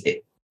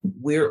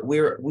 We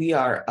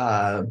are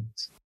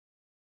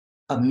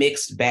a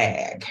mixed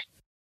bag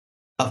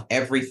of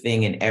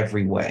everything in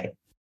every way.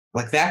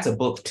 Like, that's a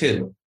book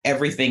too,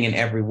 everything in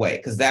every way,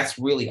 because that's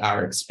really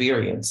our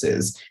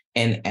experiences.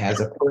 And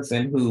as a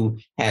person who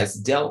has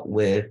dealt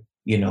with,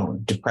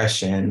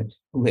 depression,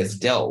 who has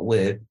dealt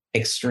with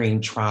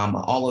extreme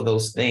trauma, all of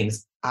those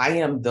things, I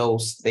am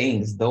those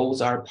things. Those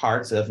are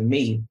parts of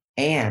me.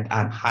 And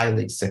I'm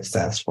highly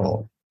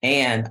successful.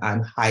 And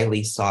I'm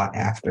highly sought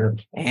after,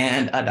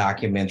 and a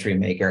documentary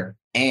maker,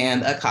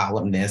 and a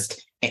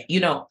columnist.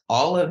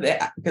 All of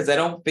that, because I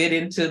don't fit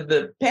into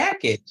the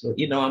package.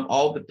 I'm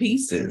all the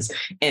pieces.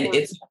 And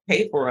it's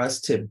okay for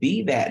us to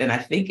be that. And I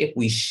think if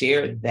we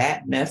share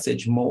that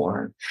message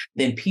more,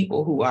 then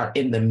people who are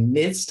in the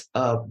midst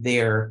of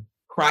their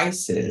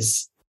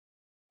crisis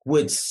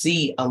would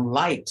see a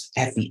light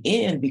at the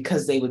end,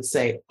 because they would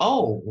say,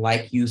 oh,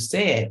 like you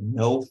said,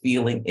 no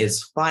feeling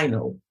is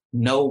final.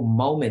 No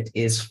moment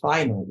is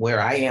final.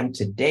 Where I am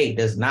today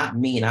does not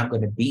mean I'm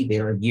going to be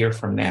there a year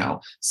from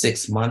now,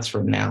 6 months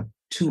from now,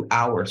 2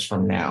 hours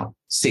from now,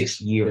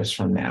 6 years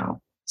from now.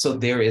 So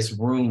there is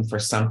room for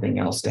something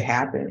else to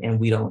happen.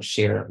 And we don't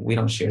share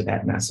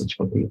that message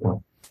with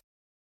people.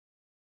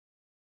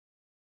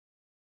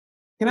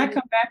 Can I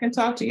come back and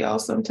talk to y'all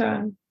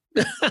sometime?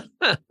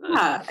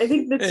 Yeah, I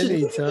think that's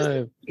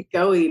anytime.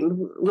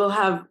 Going.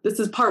 This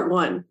is part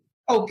 1.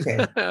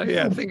 Okay.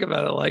 Yeah, think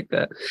about it like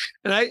that.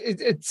 And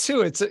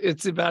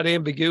it's about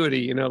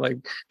ambiguity, like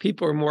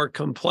people are more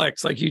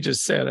complex, like you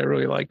just said. I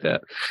really like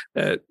that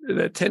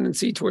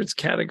tendency towards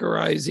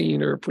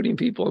categorizing or putting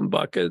people in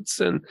buckets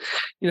and,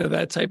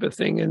 that type of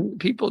thing. And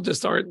people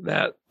just aren't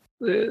that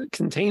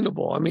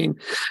containable. I mean,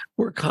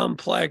 we're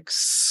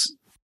complex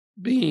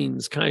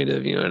beings, kind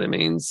of, you know what I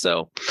mean?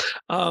 So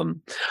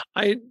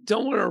I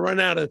don't want to run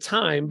out of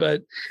time,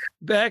 but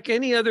Beck,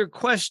 any other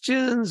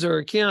questions,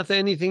 or Kiantha,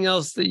 anything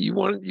else that you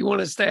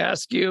want us to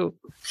ask you?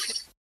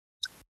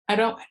 I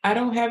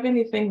don't have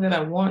anything that I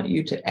want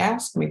you to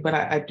ask me, but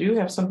I do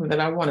have something that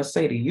I want to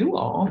say to you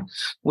all,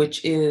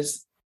 which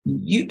is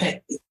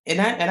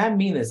and I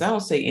mean this. I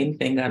don't say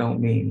anything I don't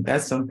mean.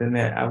 That's something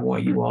that I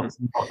want you all to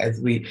know as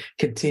we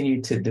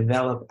continue to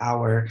develop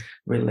our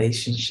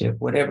relationship,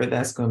 whatever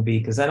that's going to be,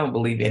 because I don't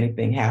believe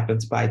anything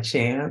happens by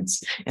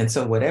chance. And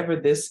so whatever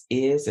this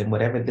is and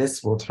whatever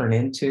this will turn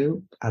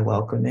into, I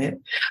welcome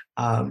it.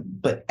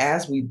 But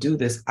as we do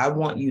this, I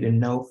want you to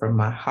know from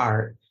my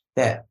heart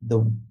that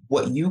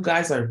what you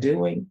guys are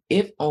doing,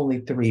 if only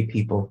 3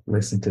 people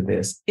listen to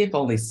this, if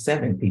only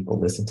 7 people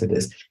listen to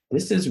this,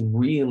 this is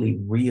really,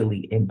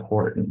 really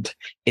important.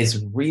 It's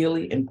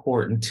really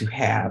important to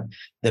have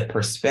the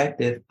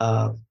perspective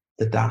of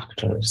the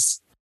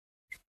doctors,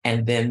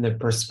 and then the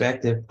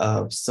perspective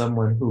of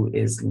someone who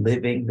is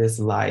living this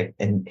life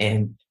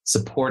and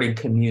supporting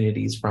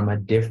communities from a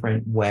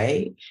different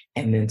way,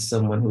 and then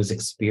someone who's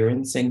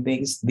experiencing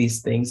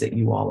these things that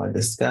you all are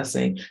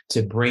discussing,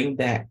 to bring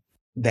that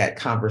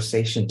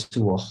conversation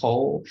to a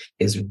whole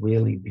is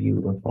really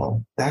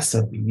beautiful. That's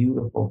a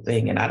beautiful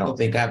thing. And I don't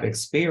think I've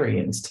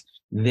experienced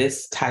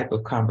this type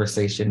of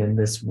conversation in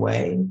this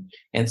way.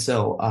 And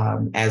so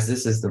as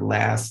this is the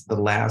last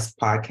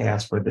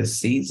podcast for this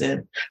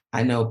season,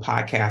 I know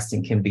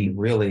podcasting can be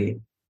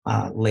really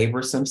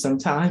laborsome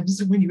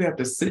sometimes when you have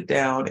to sit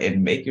down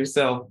and make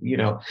yourself,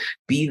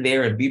 be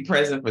there and be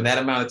present for that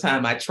amount of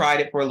time. I tried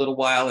it for a little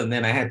while and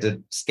then I had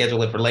to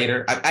schedule it for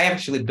later. I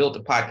actually built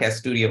a podcast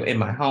studio in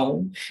my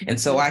home. And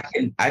so I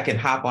can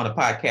hop on a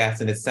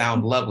podcast and it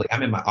sounds lovely.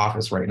 I'm in my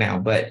office right now,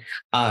 but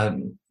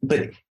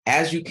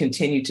as you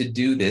continue to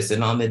do this,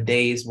 and on the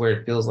days where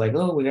it feels like,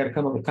 oh, we got to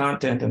come up with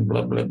content and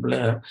blah, blah,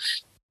 blah,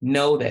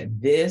 know that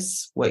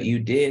what you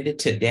did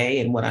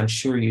today and what I'm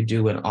sure you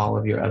do in all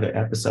of your other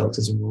episodes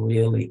is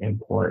really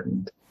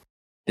important.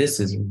 This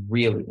is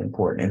really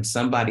important. And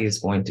somebody is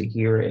going to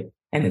hear it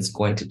and it's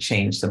going to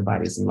change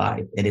somebody's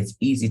life. And it's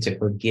easy to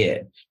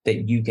forget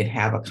that you can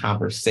have a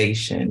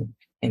conversation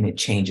and it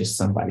changes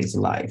somebody's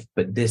life.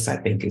 But this, I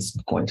think, is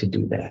going to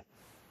do that.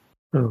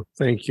 Oh,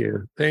 thank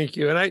you. Thank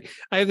you. And I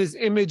have this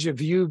image of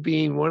you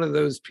being one of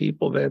those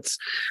people that's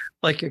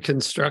like a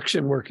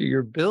construction worker.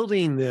 You're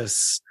building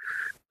this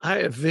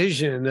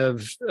vision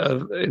of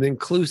an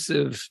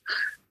inclusive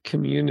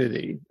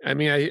community. I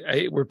mean,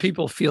 where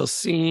people feel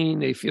seen,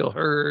 they feel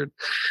heard,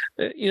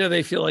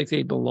 they feel like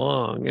they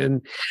belong.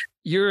 And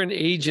you're an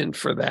agent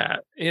for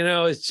that.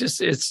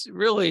 It's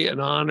really an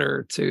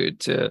honor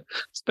to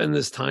spend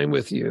this time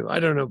with you. I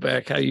don't know,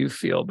 Beck, how you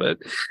feel, but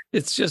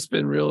it's just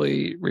been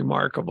really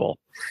remarkable.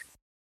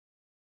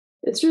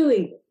 It's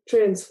really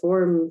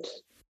transformed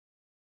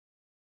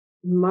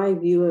my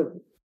view of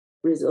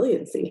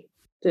resiliency,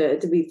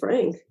 to be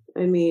frank.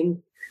 I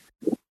mean,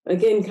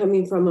 again,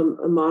 coming from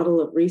a model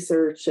of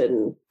research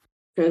and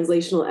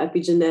translational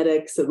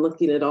epigenetics and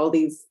looking at all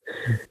these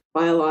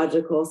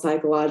biological,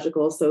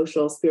 psychological,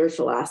 social,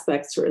 spiritual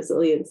aspects to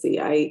resiliency,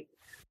 I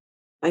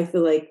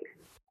feel like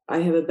I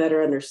have a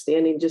better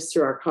understanding just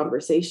through our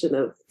conversation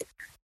of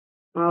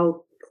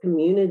how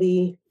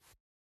community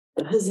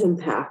does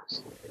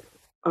impact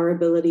our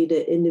ability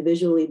to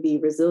individually be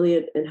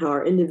resilient and how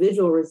our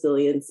individual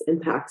resilience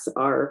impacts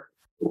our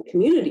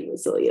community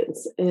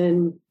resilience.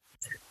 And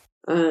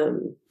I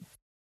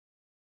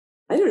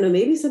don't know,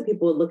 maybe some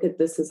people would look at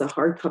this as a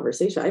hard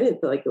conversation. I didn't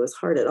feel like it was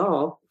hard at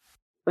all.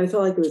 I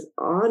felt like it was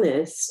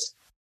honest.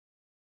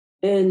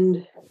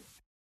 And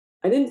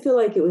I didn't feel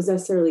like it was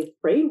necessarily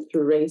framed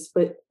through race,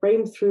 but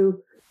framed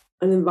through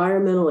an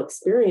environmental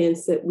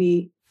experience that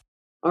we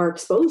are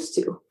exposed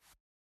to.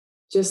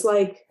 Just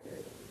like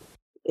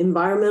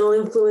environmental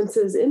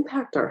influences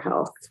impact our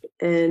health.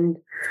 And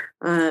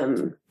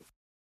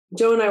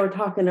Joe and I were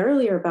talking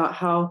earlier about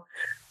how,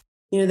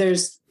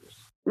 there's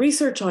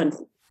research on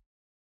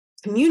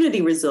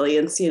community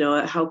resilience,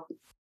 how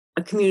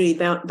a community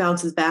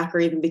bounces back or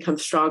even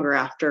becomes stronger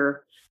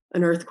after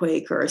an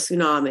earthquake or a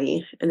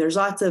tsunami. And there's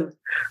lots of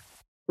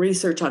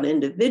research on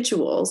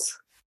individuals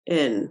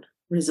in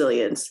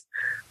resilience,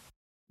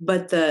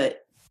 but the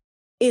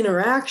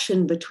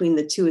interaction between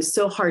the two is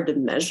so hard to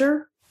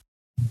measure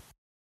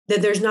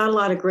that there's not a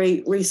lot of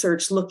great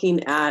research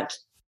looking at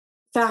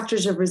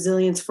factors of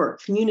resilience for a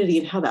community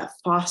and how that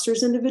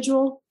fosters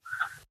individual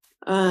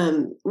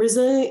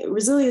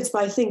resilience.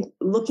 But I think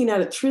looking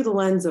at it through the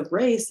lens of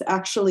race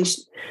actually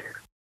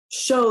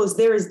shows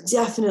there is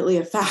definitely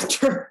a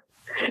factor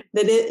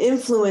that it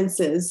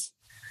influences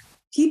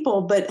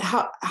people. But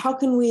how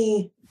can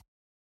we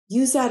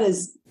use that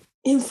as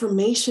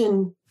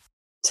information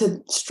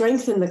to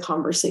strengthen the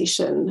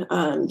conversation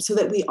so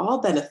that we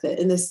all benefit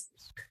in this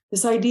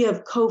idea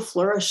of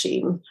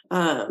co-flourishing?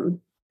 I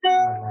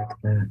like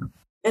that.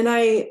 And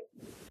I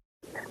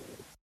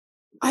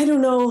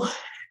don't know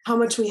how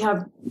much we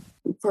have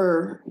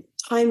for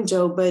time,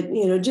 Joe, but,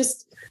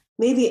 just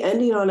maybe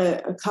ending on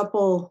a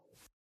couple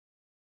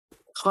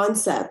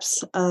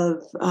concepts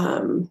of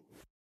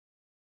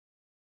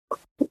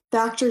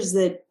factors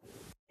that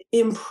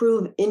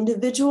improve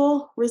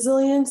individual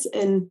resilience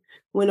and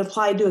when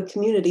applied to a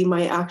community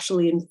might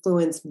actually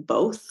influence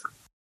both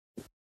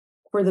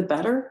for the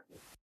better.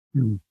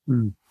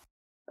 Mm-hmm.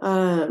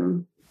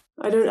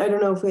 I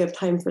don't know if we have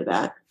time for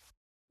that.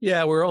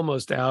 Yeah, we're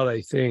almost out,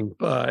 I think.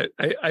 But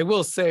I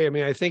will say,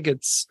 I think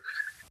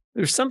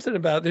there's something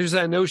about, there's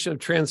that notion of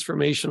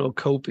transformational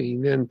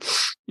coping and,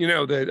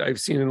 that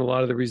I've seen in a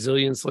lot of the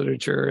resilience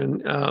literature.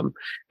 And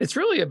it's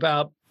really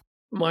about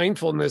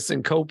mindfulness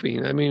and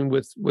coping.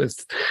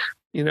 With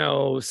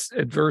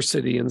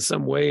adversity in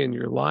some way in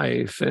your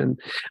life. And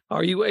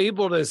are you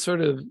able to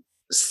sort of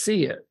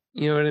see it.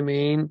 You know what I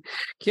mean?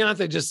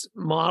 Kiantha just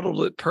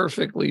modeled it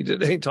perfectly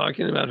today,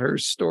 talking about her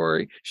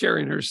story,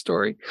 sharing her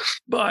story.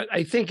 But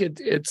I think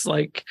it's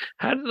like,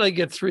 how did I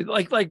get through?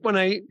 Like when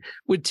I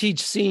would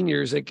teach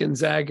seniors at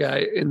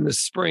Gonzaga in the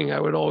spring, I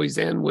would always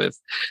end with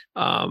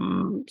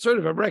sort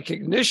of a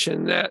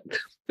recognition that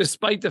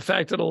despite the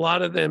fact that a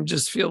lot of them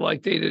just feel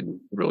like they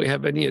didn't really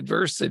have any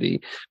adversity,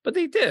 but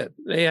they did.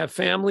 They have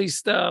family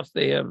stuff,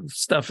 they have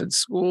stuff at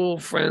school,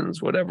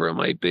 friends, whatever it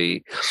might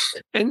be.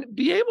 And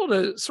be able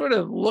to sort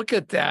of look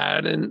at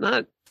that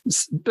and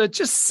but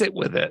just sit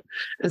with it.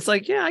 It's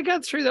like, yeah, I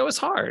got through. That was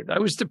hard. I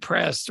was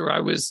depressed, or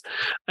I was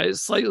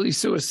slightly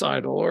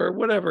suicidal, or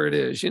whatever it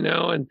is,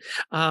 and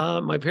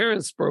my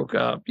parents broke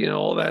up,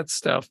 all that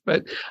stuff.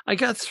 But I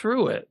got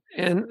through it,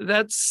 and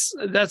that's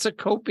a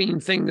coping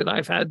thing that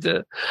I've had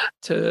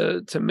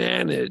to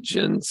manage.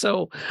 And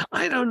so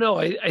I don't know.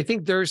 I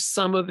think there's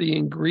some of the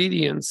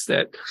ingredients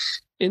that.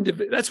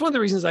 That's one of the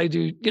reasons I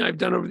do, I've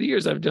done over the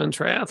years, I've done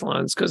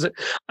triathlons, because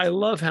I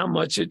love how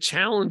much it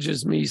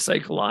challenges me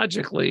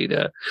psychologically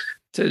to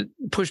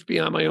push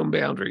beyond my own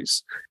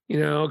boundaries,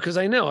 because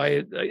I know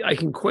I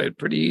can quit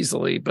pretty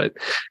easily, but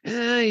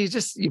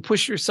you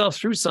push yourself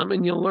through something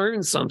and you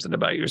learn something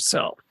about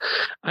yourself.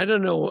 I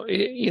don't know,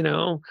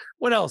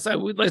 what else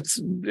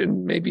let's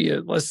maybe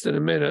less than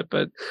a minute,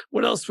 but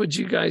what else would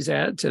you guys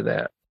add to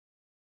that?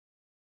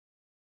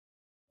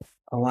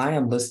 Oh, I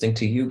am listening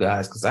to you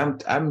guys because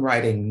I'm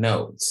writing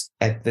notes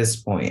at this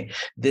point.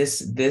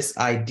 This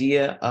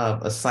idea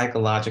of a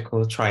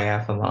psychological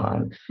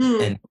triathlon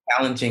and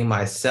challenging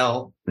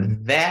myself,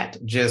 that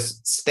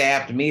just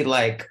stabbed me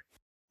like,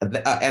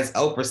 as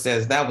Oprah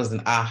says, that was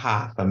an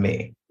aha for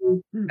me.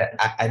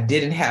 I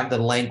didn't have the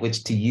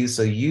language to use,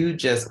 so you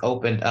just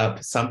opened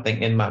up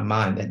something in my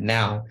mind that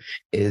now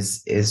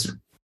is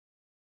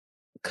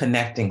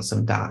connecting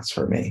some dots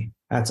for me.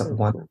 That's a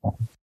wonderful.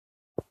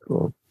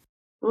 Cool.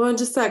 Well, and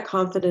just that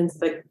confidence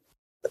that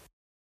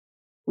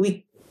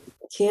we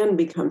can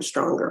become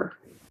stronger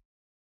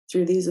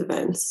through these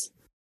events.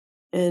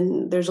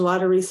 And there's a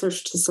lot of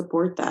research to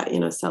support that,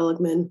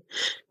 Seligman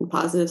and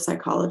positive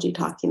psychology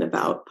talking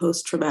about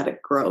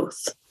post-traumatic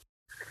growth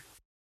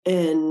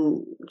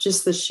and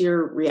just the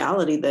sheer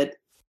reality that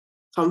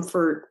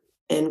comfort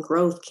and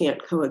growth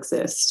can't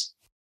coexist.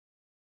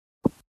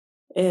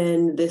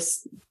 And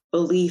this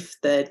belief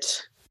that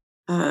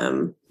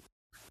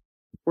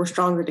we're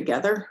stronger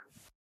together.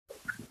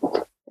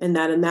 And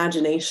that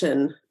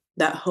imagination,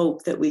 that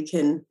hope that we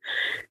can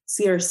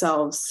see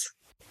ourselves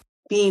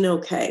being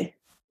okay,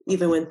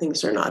 even when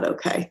things are not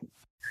okay.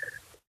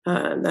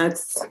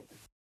 That's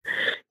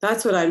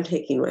what I'm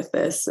taking with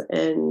this.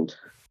 And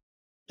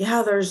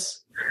yeah,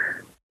 there's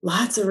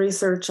lots of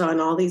research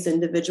on all these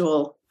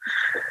individual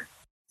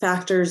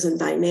factors and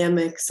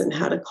dynamics and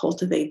how to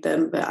cultivate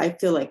them. But I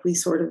feel like we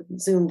sort of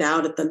zoomed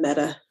out at the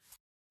meta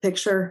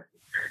picture,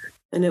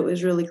 and it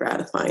was really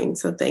gratifying.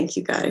 So thank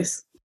you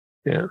guys.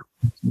 Yeah.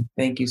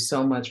 Thank you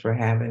so much for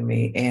having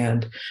me.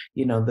 And,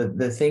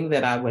 the thing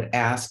that I would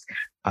ask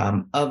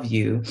of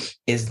you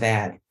is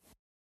that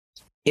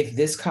if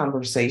this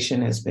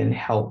conversation has been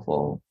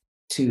helpful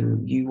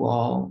to you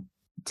all,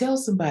 tell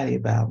somebody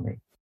about me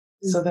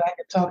so that I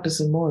can talk to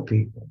some more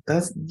people.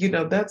 That's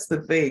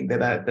the thing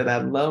that I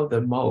love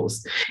the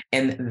most.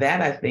 And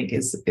that I think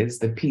is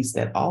the piece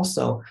that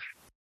also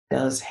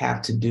does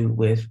have to do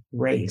with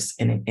race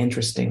in an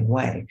interesting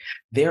way.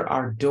 There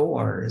are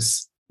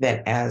doors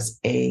that as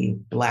a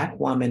Black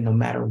woman, no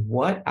matter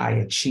what I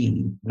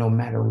achieve, no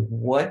matter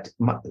what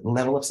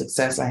level of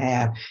success I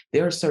have,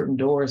 there are certain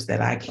doors that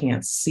I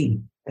can't see,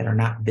 that are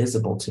not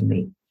visible to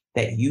me,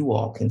 that you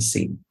all can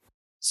see.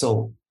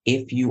 So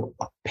if you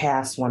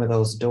pass one of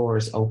those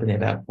doors, open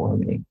it up for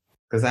me,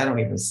 because I don't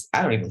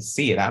even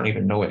see it. I don't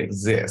even know it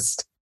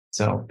exists.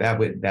 So that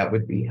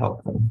would be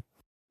helpful.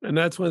 And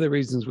that's one of the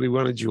reasons we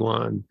wanted you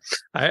on.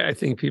 I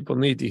think people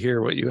need to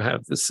hear what you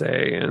have to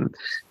say, and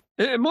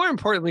more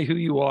importantly, who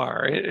you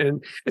are.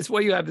 And it's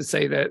what you have to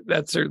say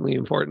that's certainly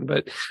important.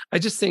 But I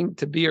just think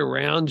to be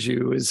around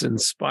you is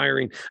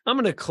inspiring. I'm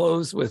going to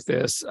close with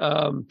this.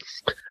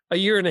 A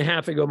year and a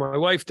half ago, my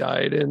wife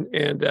died, and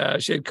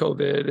she had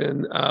COVID,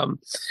 and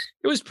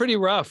it was pretty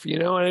rough,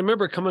 And I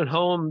remember coming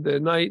home the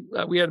night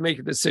we had to make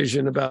a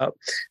decision about.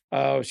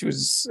 She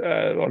was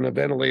on a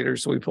ventilator,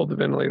 so we pulled the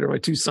ventilator, my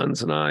two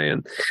sons and I,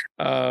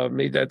 and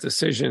made that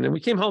decision. And we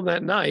came home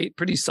that night,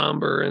 pretty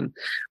somber, and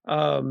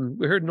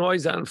we heard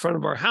noise out in front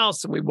of our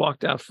house, and we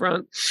walked out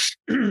front.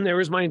 There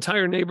was my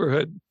entire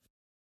neighborhood,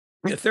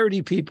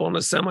 30 people in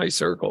a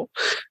semicircle.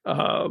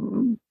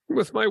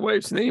 With my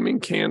wife's name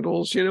in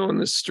candles, in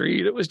the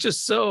street. It was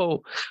just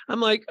so, I'm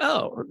like,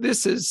 oh,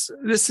 this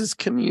is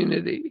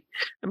community.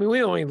 I mean,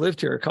 we only lived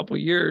here a couple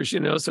of years,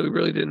 so we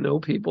really didn't know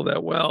people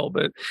that well,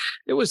 but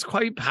it was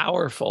quite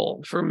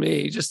powerful for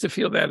me just to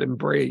feel that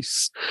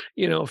embrace,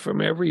 from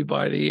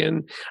everybody.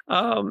 And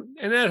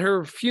at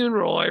her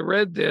funeral, I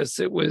read this.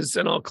 It was,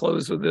 and I'll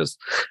close with this.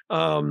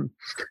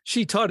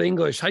 She taught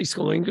English, high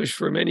school English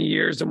for many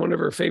years. And one of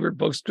her favorite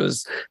books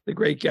was The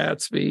Great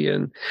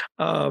Gatsby.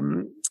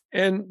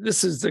 And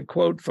this is the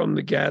quote from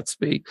the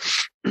Gatsby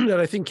that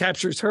I think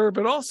captures her,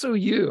 but also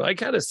you. I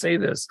got to say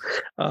this.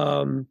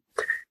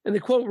 And the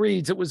quote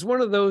reads, "It was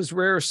one of those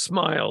rare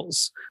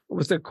smiles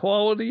with a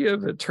quality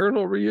of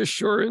eternal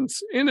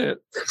reassurance in it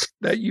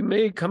that you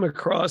may come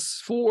across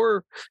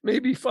 4,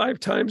 maybe 5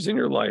 times in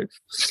your life.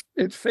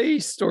 It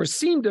faced or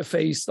seemed to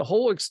face the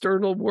whole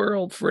external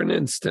world for an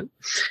instant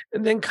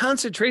and then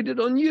concentrated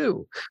on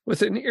you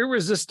with an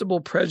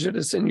irresistible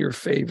prejudice in your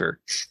favor.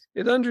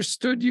 It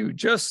understood you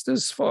just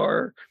as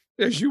far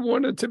as you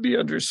wanted to be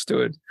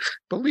understood,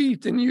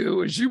 believed in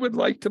you as you would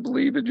like to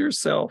believe in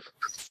yourself,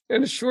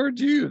 and assured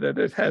you that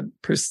it had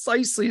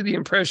precisely the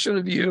impression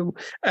of you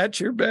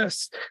at your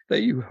best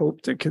that you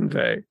hope to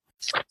convey."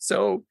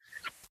 So,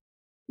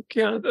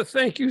 Kiantha,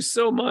 thank you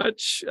so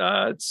much.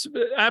 It's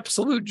an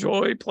absolute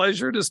joy,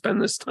 pleasure to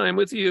spend this time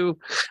with you.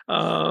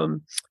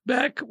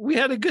 Beck, we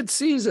had a good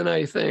season,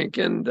 I think,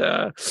 and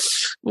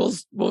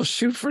we'll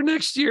shoot for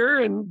next year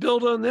and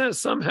build on this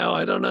somehow.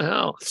 I don't know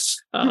how.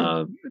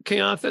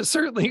 Kiantha is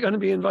certainly going to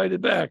be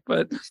invited back.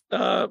 But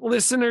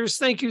listeners,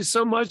 thank you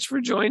so much for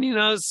joining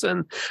us.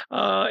 And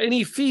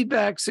any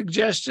feedback,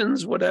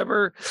 suggestions,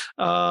 whatever,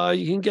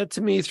 you can get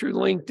to me through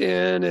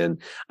LinkedIn,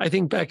 and I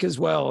think Beck as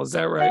well. Is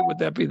that right? Would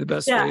that be the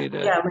best way to?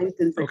 Yeah,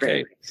 LinkedIn's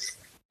okay. Great.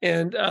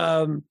 And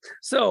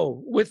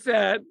so with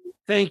that,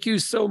 thank you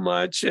so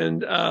much,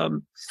 and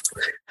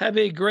have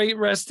a great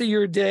rest of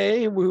your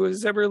day. Who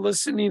is ever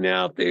listening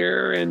out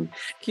there, and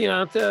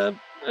Kiantha,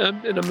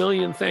 and a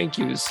million thank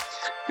yous.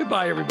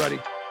 Goodbye, everybody.